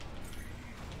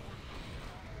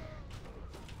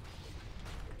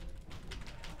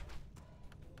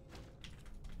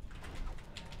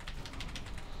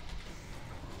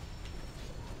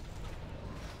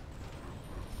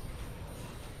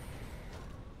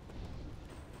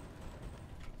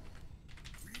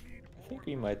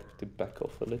 think we might have to back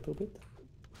off a little bit.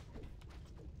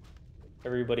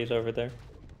 Everybody's over there.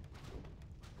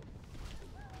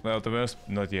 Well, to be honest,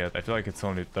 not yet. I feel like it's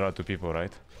only there are 2 people,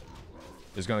 right?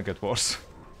 It's gonna get worse.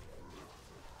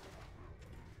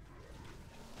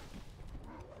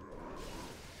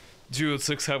 Dude,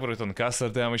 600 on caster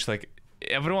damage, like,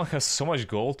 everyone has so much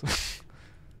gold.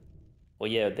 Well,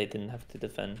 yeah, they didn't have to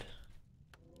defend.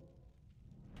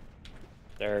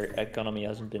 Their economy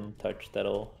hasn't been touched at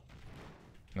all.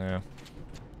 Yeah.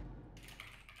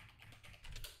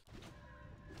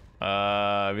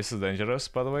 This is dangerous,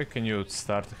 by the way. Can you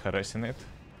start harassing it?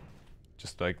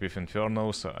 Just like with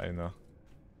Inferno, so I know.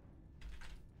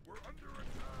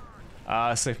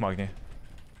 Save Magni.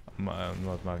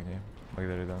 Not Magni.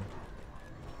 Magdalena.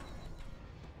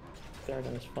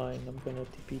 Lordaeron is fine. I'm gonna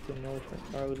TP to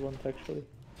north or would want actually.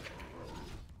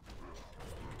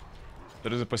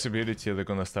 There is a possibility they're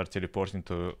gonna start teleporting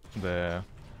to the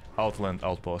Outland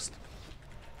outpost.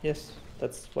 Yes,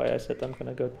 that's why I said I'm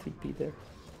gonna go TP there.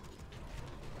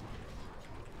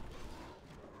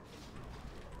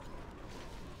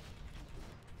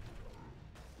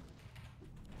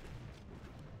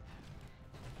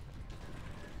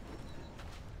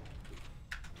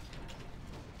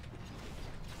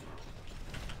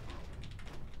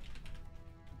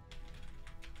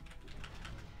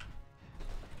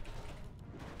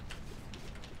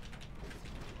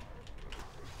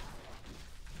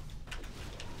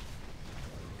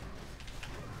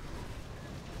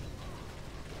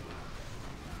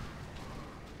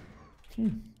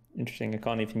 Interesting, I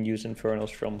can't even use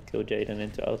Infernals from Kil'jaeden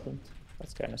into Outland.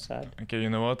 That's kind of sad. Okay, you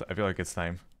know what? I feel like it's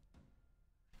time.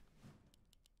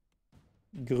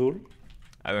 Gruul.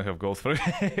 I don't have gold for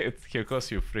it. Here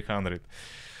costs you 300.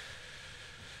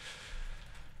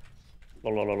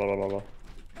 Lolololololol.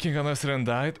 King Anasran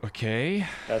died. Okay.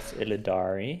 That's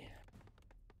Illidari.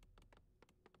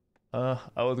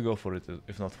 I would go for it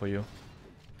if not for you.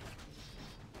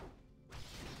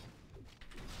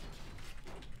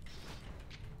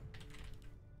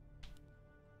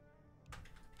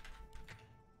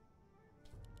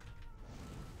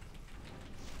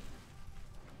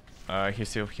 He's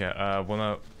still here.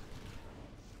 Wanna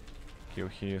kill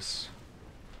his...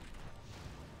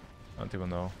 I don't even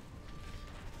know.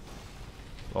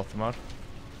 Lothmar.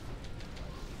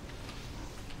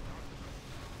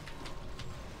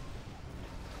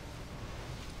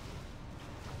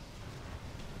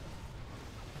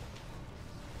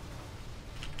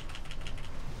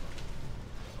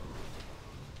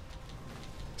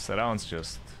 Surrounds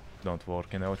just don't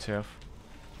work in LTF.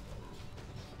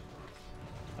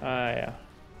 Ah, yeah.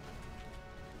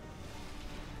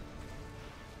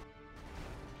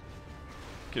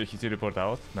 Okay, he teleport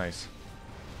out. Nice.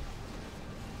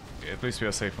 Okay, at least we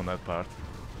are safe on that part.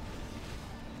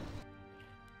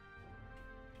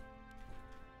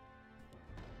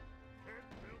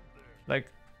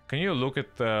 Like, can you look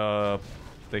at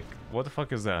like, what the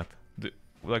fuck is that?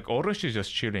 Like, Orange is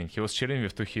just chilling. He was chilling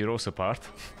with 2 heroes apart.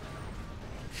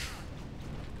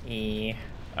 Yeah.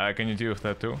 Can you deal with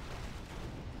that too?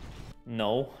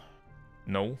 No.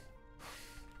 No.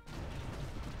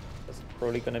 That's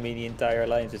probably gonna mean the entire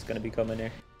alliance is gonna be coming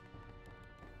here.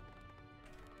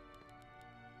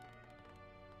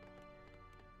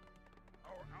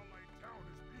 Our allied town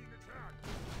is being attacked.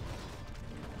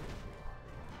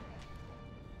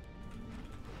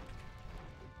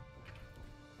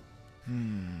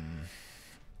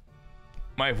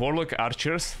 My Warlock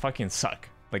archers fucking suck.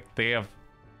 Like, they have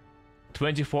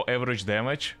 24 average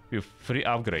damage with 3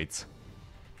 upgrades.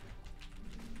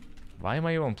 Why am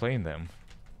I even playing them?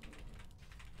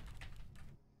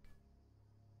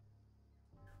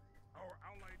 Our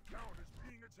allied town is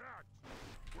being attacked.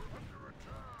 We're under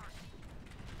attack.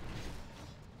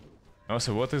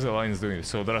 Also, what is the Alliance doing?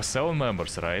 So there are 7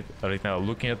 members, right? Right now,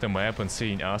 looking at the map and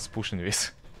seeing us pushing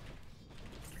this.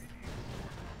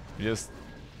 Just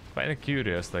kinda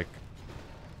curious, like,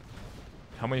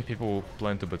 how many people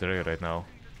plan to betray right now?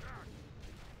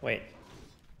 Wait.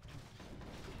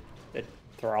 The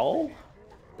Thrall?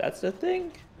 That's the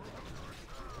thing?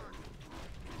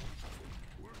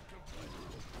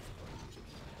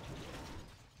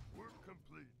 Work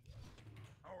complete.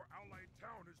 Our allied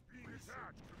town is being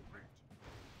attacked. Complete.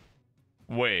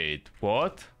 Wait,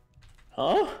 what?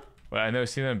 Huh? Well, I never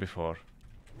seen them before.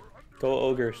 Go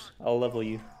Ogres. I'll level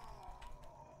you.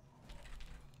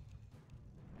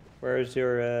 Where is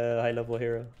your high level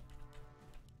hero?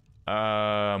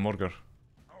 Morgar.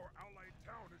 Our allied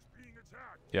town is being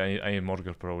attacked. Yeah, I need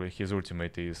Morgar probably. His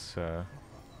ultimate is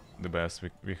the best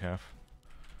we have.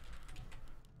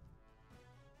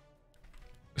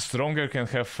 Stronger can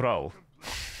have Thrall.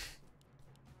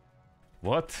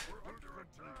 What?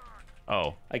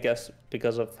 Oh. I guess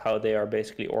because of how they are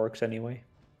basically orcs anyway.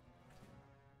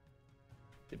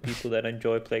 The people that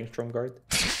enjoy playing Stromguard.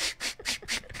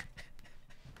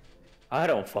 I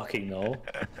don't fucking know.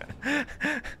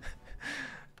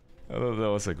 Oh, that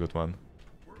was a good one.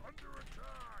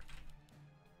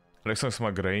 Alexander's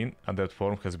Migraine and that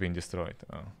form has been destroyed.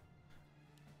 Oh.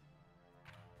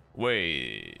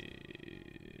 Wait.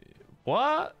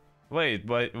 What?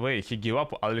 Wait, he gave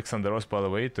up Alexandros by the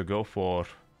way to go for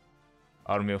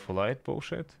Army of Light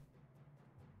bullshit?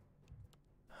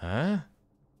 Huh?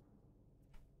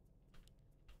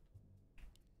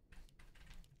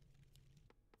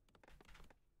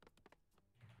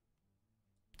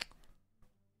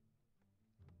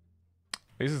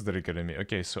 This is triggering me.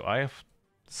 Okay, so I have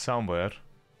somewhere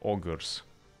ogres.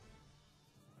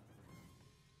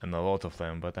 And a lot of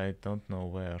them, but I don't know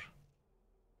where.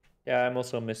 Yeah, I'm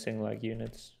also missing like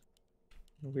units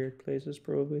in weird places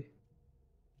probably.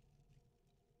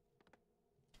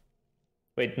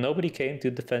 Wait, nobody came to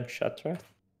defend Shatrath?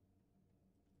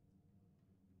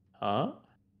 Huh?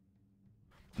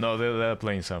 No, they're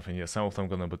playing something. Yeah, some of them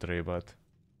gonna betray, but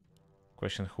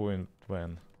question who and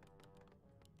when.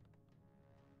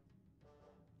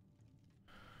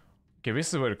 Okay,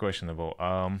 this is very questionable.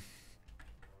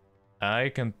 I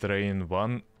can train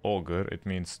one ogre. It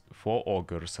means 4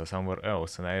 ogres are somewhere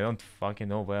else, and I don't fucking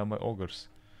know where are my ogres.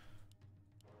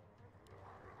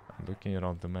 I'm looking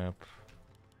around the map.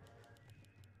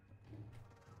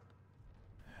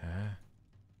 Huh?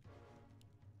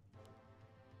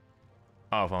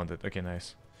 Oh, I found it. Okay,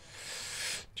 nice.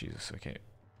 Jesus, okay.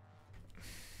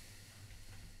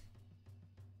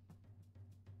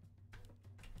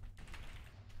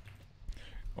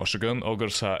 Oshigun,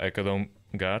 ogres are Ecodome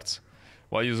guards.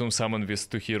 Why you zoom summon with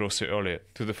 2 heroes so early?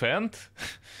 To defend?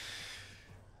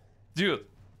 Dude,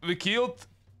 we killed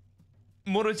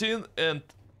Muratin and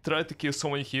tried to kill so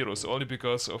many heroes only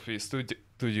because of his two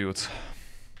dudes.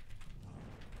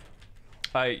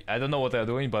 I don't know what they're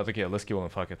doing, but okay, let's kill them,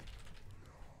 fuck it.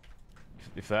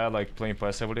 If they're like playing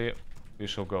passively, we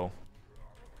shall go.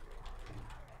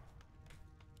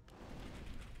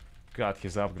 God,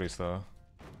 his upgrades though.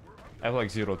 I have like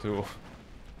 0-2.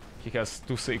 He has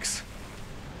 2-6.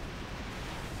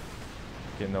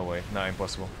 Okay, no way. Nah,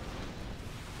 impossible.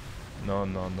 No.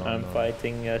 I'm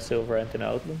fighting Silver Ant in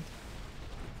Outland.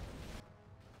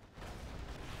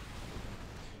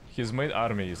 His main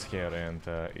army is here and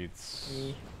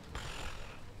it's...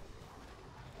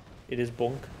 It is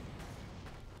bonk.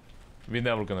 We're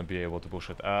never gonna be able to push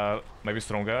it. Maybe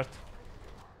Stromguard?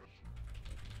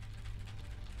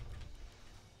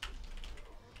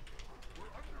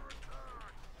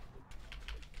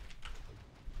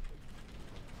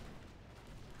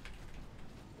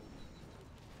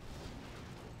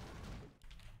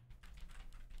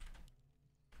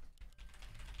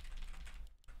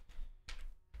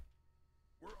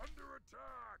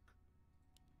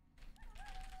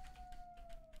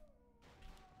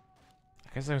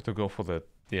 I guess I have to go for the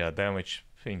damage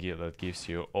thingy that gives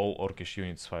you all orcish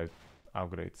units 5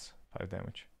 upgrades, 5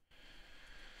 damage.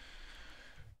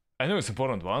 I know it's an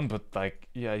important one, but like,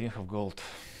 yeah, I didn't have gold.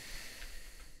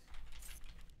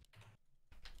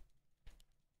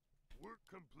 Work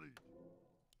complete.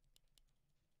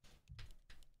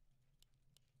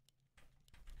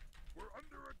 We're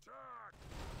under attack.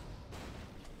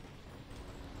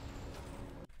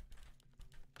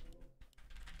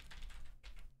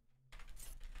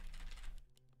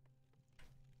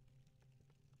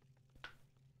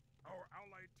 Our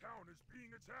allied town is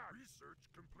being attacked. Research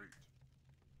complete.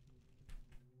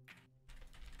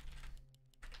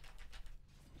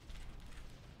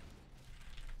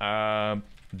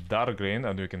 Dark green,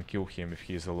 and we can kill him if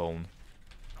he's alone.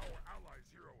 Our allies'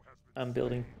 hero has been I'm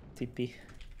building TP.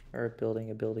 Or building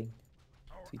a building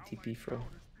to Our TP allied from. town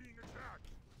is being attacked.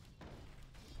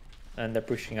 And they're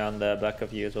pushing on the back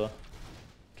of you as well.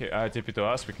 Okay, TP to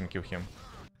us, we can kill him.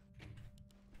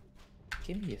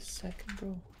 Give me a second,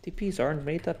 bro. TPs aren't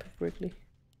made up quickly.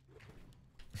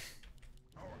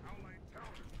 Our allied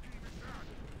town is being attacked.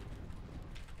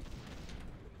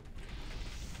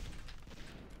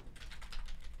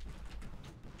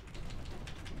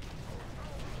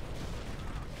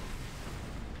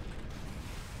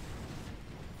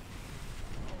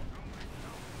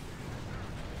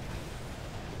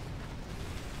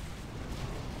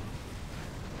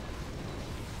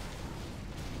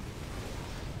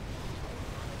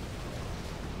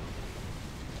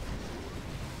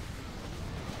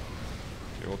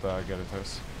 We'll get it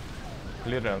first.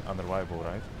 Clear and unreliable,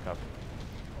 right? Cap.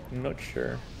 I'm not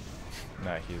sure.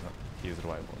 Nah, he's not. He's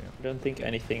reliable, yeah. I don't think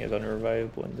anything is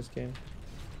unrevivable in this game.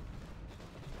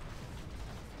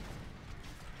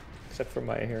 Except for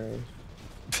my heroes.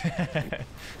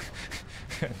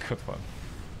 Good one.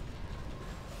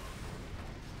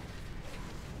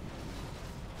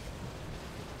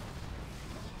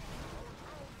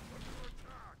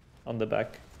 On the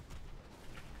back.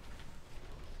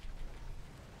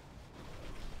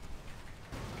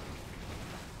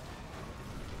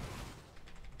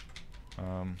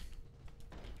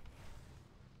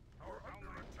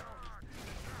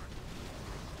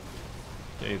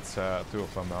 Okay, it's 2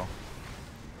 of them now.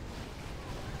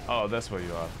 Oh, that's where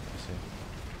you are. I see.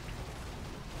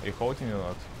 Are you holding or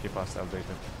not? Keep us updated.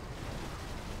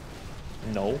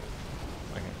 No.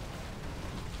 Okay.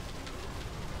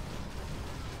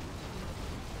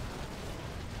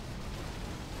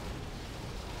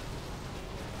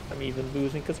 I'm even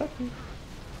losing Kazaki.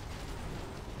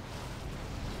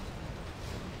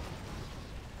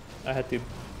 I had to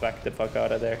back the fuck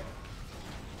out of there.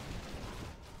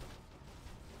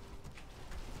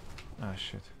 Ah,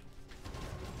 shit.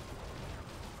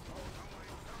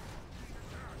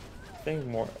 I think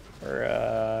more,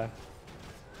 or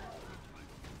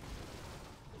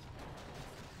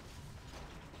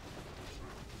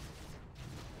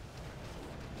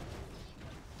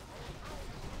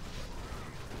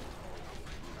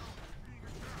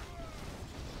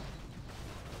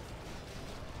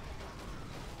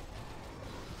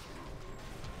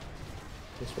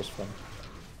this was fun.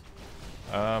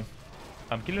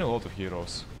 I'm killing a lot of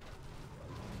heroes.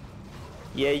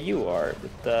 Yeah, you are,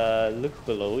 but look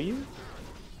below you.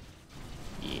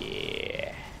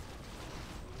 Yeah.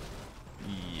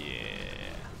 Yeah.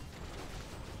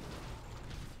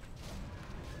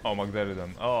 Oh,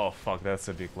 Magdalene. Oh, fuck, that's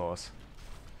a big loss.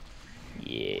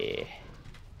 Yeah.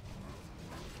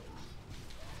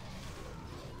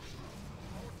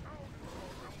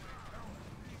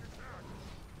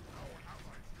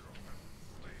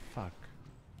 Fuck.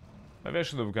 Maybe I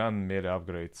should have gone melee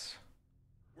upgrades.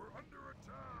 We're under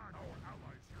attack. Our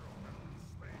allies' hero has been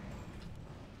slain.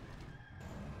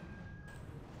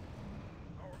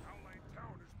 Our allied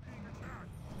town is being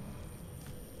attacked.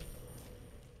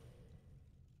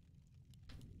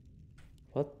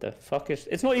 What the fuck is?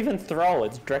 It's not even Thrall.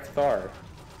 It's Drekthar.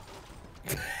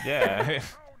 Yeah.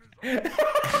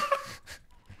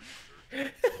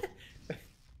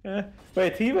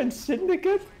 Wait, he went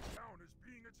Syndicate? Town is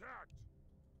being attacked.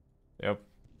 Yep.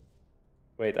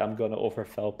 Wait, I'm gonna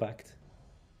overfell Pact.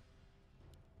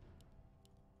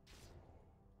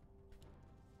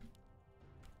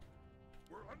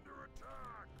 We're under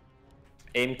attack.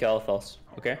 Aim Kalthos,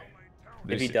 okay?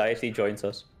 If he dies, he joins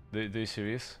us. Do you see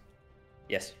this?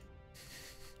 Yes.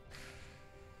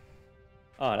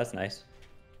 Oh, that's nice.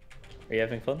 Are you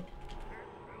having fun?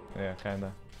 Yeah,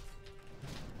 kinda.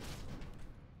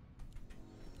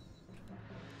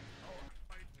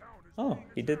 Oh,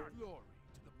 he did.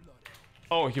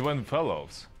 Oh, he went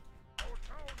fellows. Our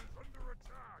town is under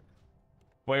attack.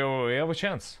 Wait, we have a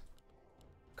chance.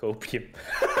 Copium.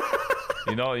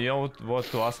 You know what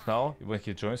to ask now when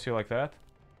he joins you like that?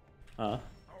 Huh? Our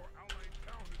allied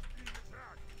town is being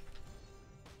attacked.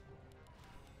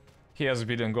 He has $1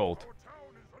 billion gold. Our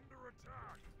town is under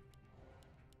attack.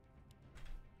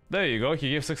 There you go, he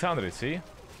gives 600, see?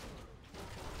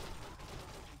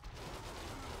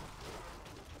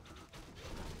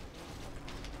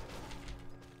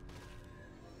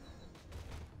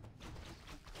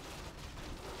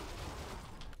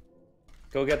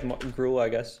 Go get Gruul, I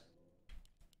guess.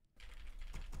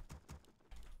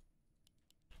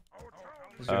 Our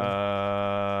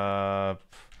town is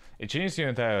It changes your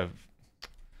entire...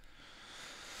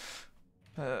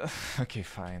 okay,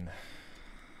 fine.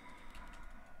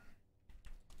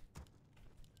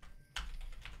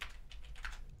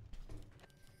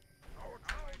 our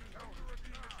allied town is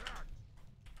being attacked.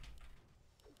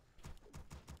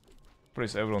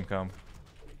 Please, everyone come.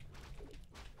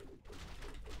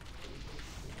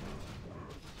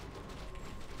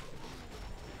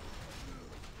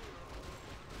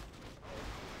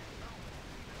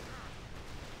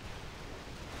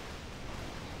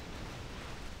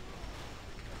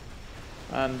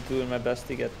 I'm doing my best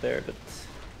to get there, but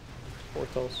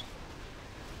portals.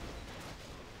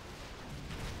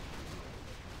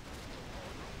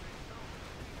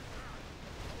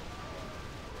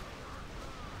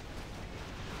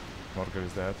 Morgan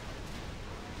is dead.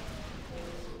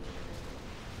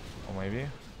 Or maybe? Or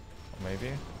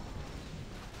maybe?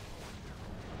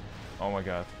 Oh my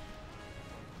god.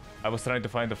 I was trying to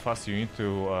find a fast unit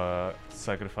to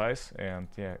sacrifice, and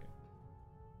yeah.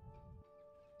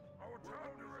 Our town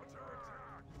is under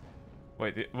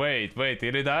attack. Wait,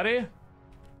 Iridari?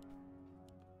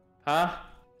 Huh?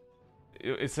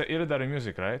 It's Iridari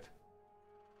music, right?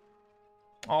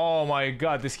 Oh my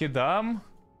god, is he dumb?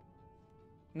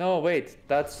 No, wait,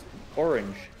 that's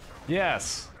orange.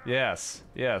 Yes, yes,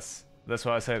 yes. That's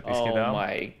why I said, is he Oh dumb?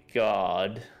 my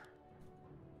god.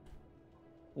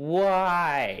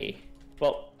 Why?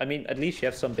 Well, I mean, at least you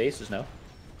have some bases now.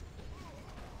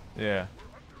 Yeah.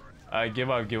 Give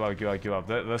up, give up, give up, give up.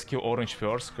 Let's kill orange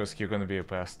first, because he's gonna be a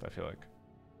pest, I feel like.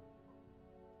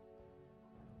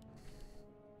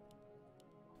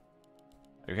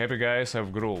 Are you happy, guys? I have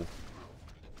Gruul.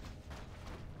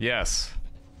 Yes.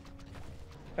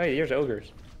 Hey, here's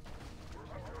ogres.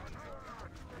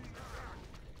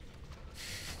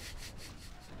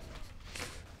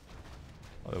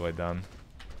 What have I done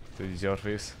to deserve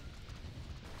this?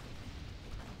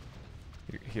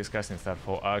 He's casting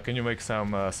Starfall. Can you make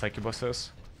some succubuses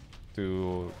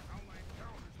to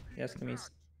Yes, let me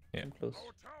Yeah. come close.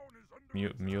 Our town is under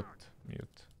mute, attack. mute,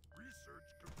 mute? Research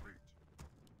complete.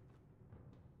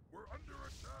 We're under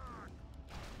attack.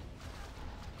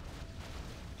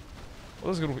 What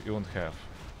does group even have?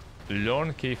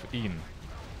 Learn Cave In.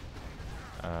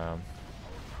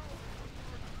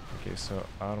 Okay, so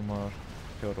armor,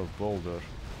 Hero of Boulder,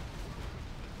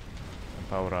 and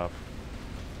power up.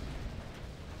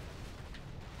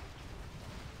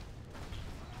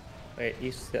 Wait,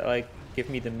 you said, like, give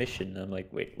me the mission. I'm like,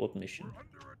 wait, what mission? Under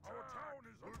attack. Our town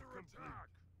is under attack.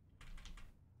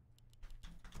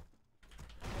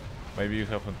 Maybe you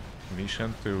have a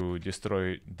mission to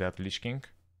destroy that Lich King?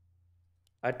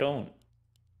 I don't.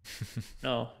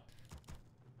 No.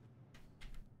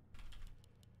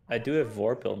 I do have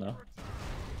Vorpal now.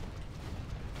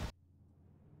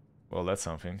 Well, that's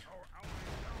something.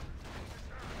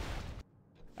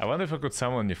 I wonder if I could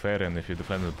summon Nefarian if you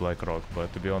defended Blackrock,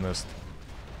 but to be honest,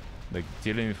 like,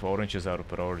 dealing with orange is our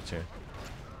priority.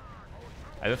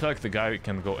 I don't feel like the guy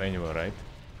can go anywhere, right?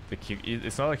 Like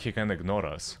it's not like he can ignore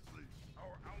us.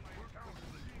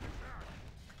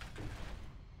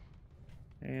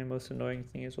 And most annoying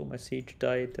thing is all my siege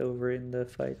died over in the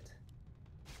fight.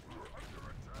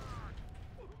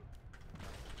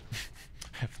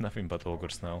 I have nothing but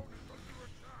ogres now.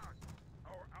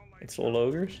 It's all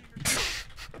ogres?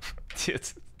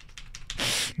 Dude.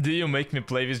 Do you make me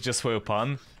play this just for a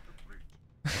pun?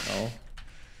 No.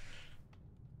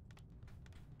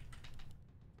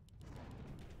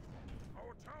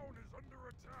 Our town is under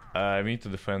attack. I need to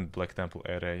defend Black Temple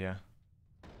area, yeah.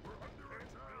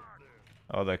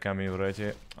 Oh, they're coming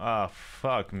already. Ah,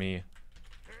 fuck me.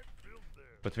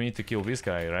 But we need to kill this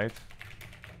guy, right?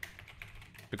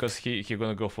 Because he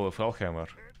gonna go for a Fellhammer.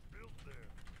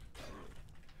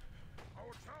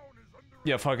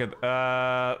 Yeah, fuck it.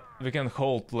 We can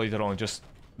hold later on. Just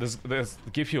there's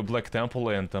give you Black Temple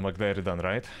and Magdaridan,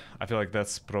 right? I feel like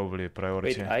that's probably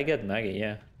priority. Wait, I get Maggie,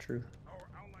 yeah, true. Our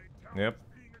allied town Yep. is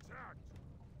being attacked.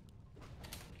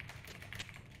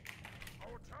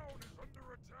 Our town is under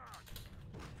attack.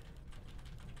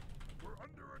 We're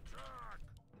under attack.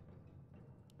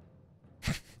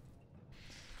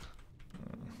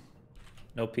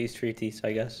 No peace treaties,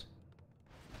 I guess.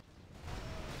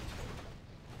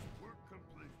 Work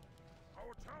complete.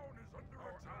 Our town is under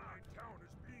attack. Our allied town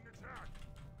is being attacked.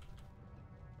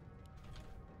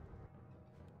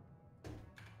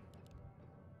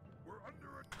 We're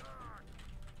under attack.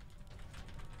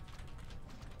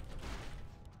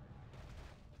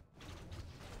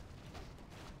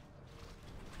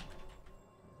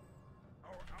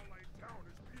 Our allied town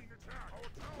is being attacked. Our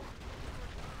town is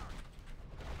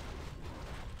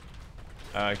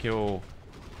under attack. Kill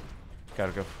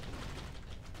Kharkov.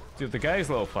 Dude, the guy is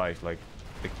level 5. Like,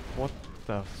 what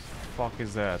the fuck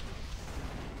is that?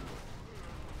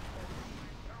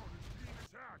 Town is being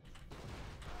attacked.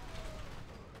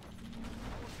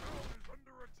 Our town is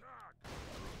under attack.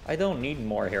 I don't need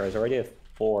more heroes, I already have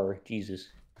 4. Jesus.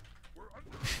 We're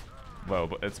under attack. Well,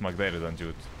 but it's Magdaridan,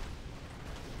 dude.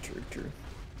 True, true.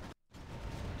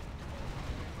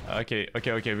 Okay,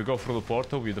 we go through the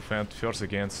portal, we defend first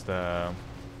against No,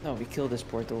 we kill this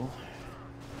portal.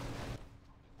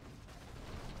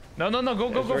 No,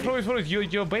 go already- through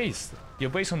it, your base. Your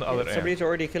base on the other end. Somebody's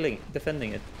already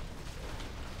defending it.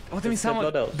 What do you mean it's the someone?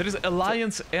 Blood Elves. There is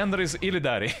Alliance and there is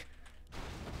Illidari.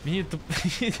 We need to...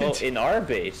 Oh, in our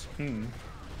base?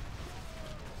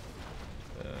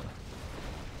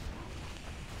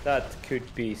 That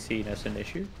could be seen as an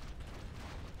issue.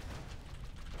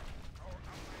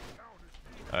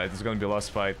 It's gonna be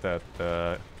last fight at,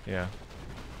 yeah,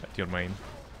 at your main.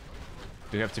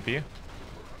 Do you have TP?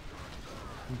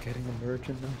 I'm getting a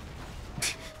merchant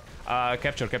now.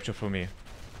 Capture for me.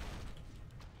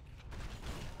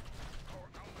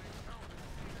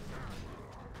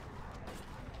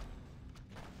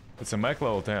 It's a mech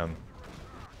level 10.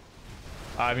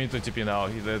 I mean to TP now.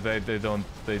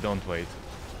 They don't wait.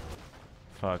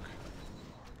 Fuck.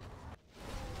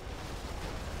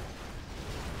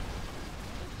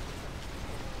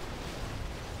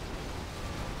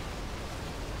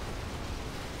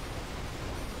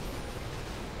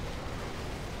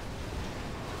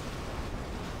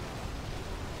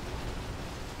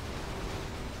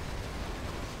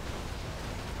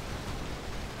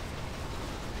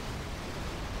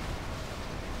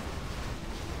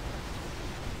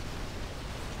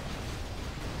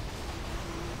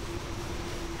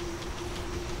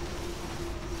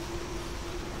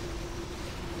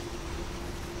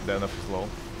 Enough is low.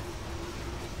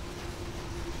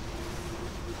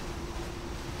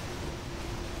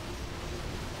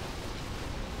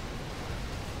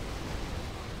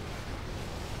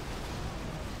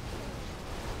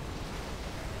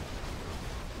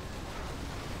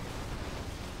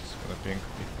 Just gonna ping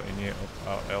if any of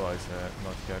our allies are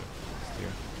not here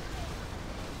still.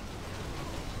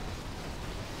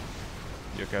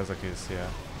 Your Kazakh is, yeah.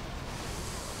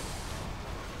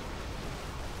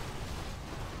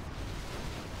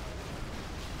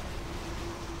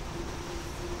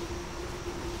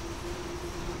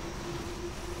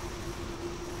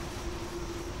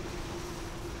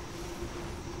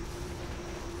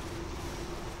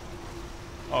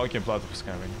 Oh, we can plot for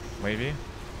scamming. Maybe.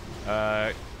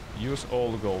 Use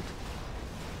all gold.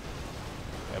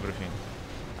 Everything.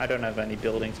 I don't have any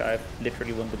buildings. I have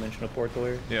literally one-dimensional portal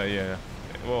here. Yeah.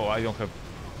 Well, I don't have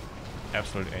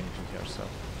absolutely anything here, so.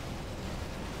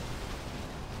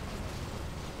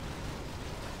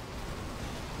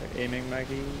 They're aiming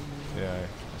Maggie. Yeah,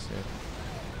 I see it.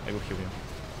 I will kill you.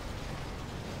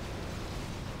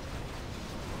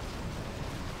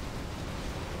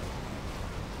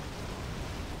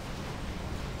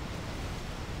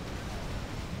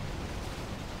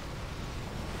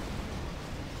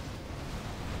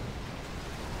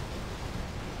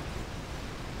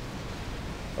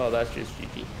 Oh, that's just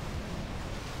GG.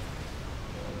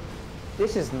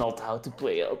 This is not how to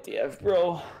play LTF,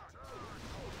 bro.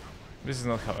 This is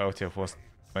not how LTF was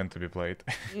meant to be played.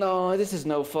 No, this is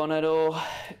no fun at all.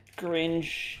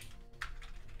 Cringe.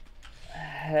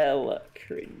 Hella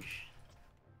cringe.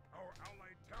 Our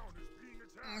allied town is being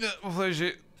attacked.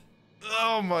 Flashy.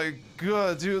 Oh my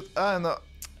god, dude. I don't know.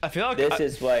 I feel like This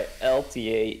is why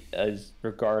LTA is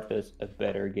regardless a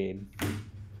better game.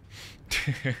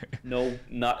 No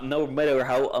matter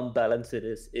how unbalanced it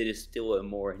is still a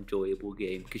more enjoyable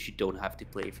game because you don't have to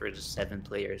play for the 7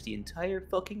 players the entire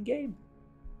fucking game.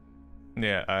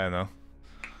 Yeah, I don't know.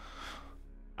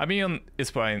 I mean,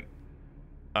 it's fine.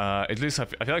 At least I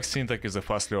feel like Syntac is a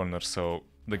fast learner, so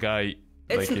the guy.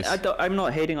 I'm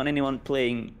not hating on anyone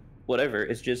playing whatever.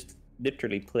 It's just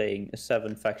literally playing a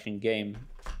 7-faction game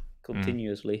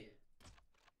continuously.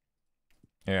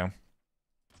 Yeah.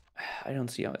 I don't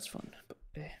see how it's fun, but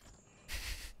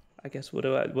I guess what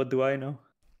do I know?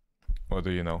 What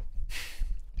do you know?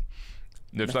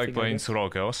 Do you like Nothing, I playing guess.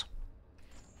 Soroka?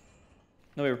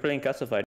 No, we were playing Classified.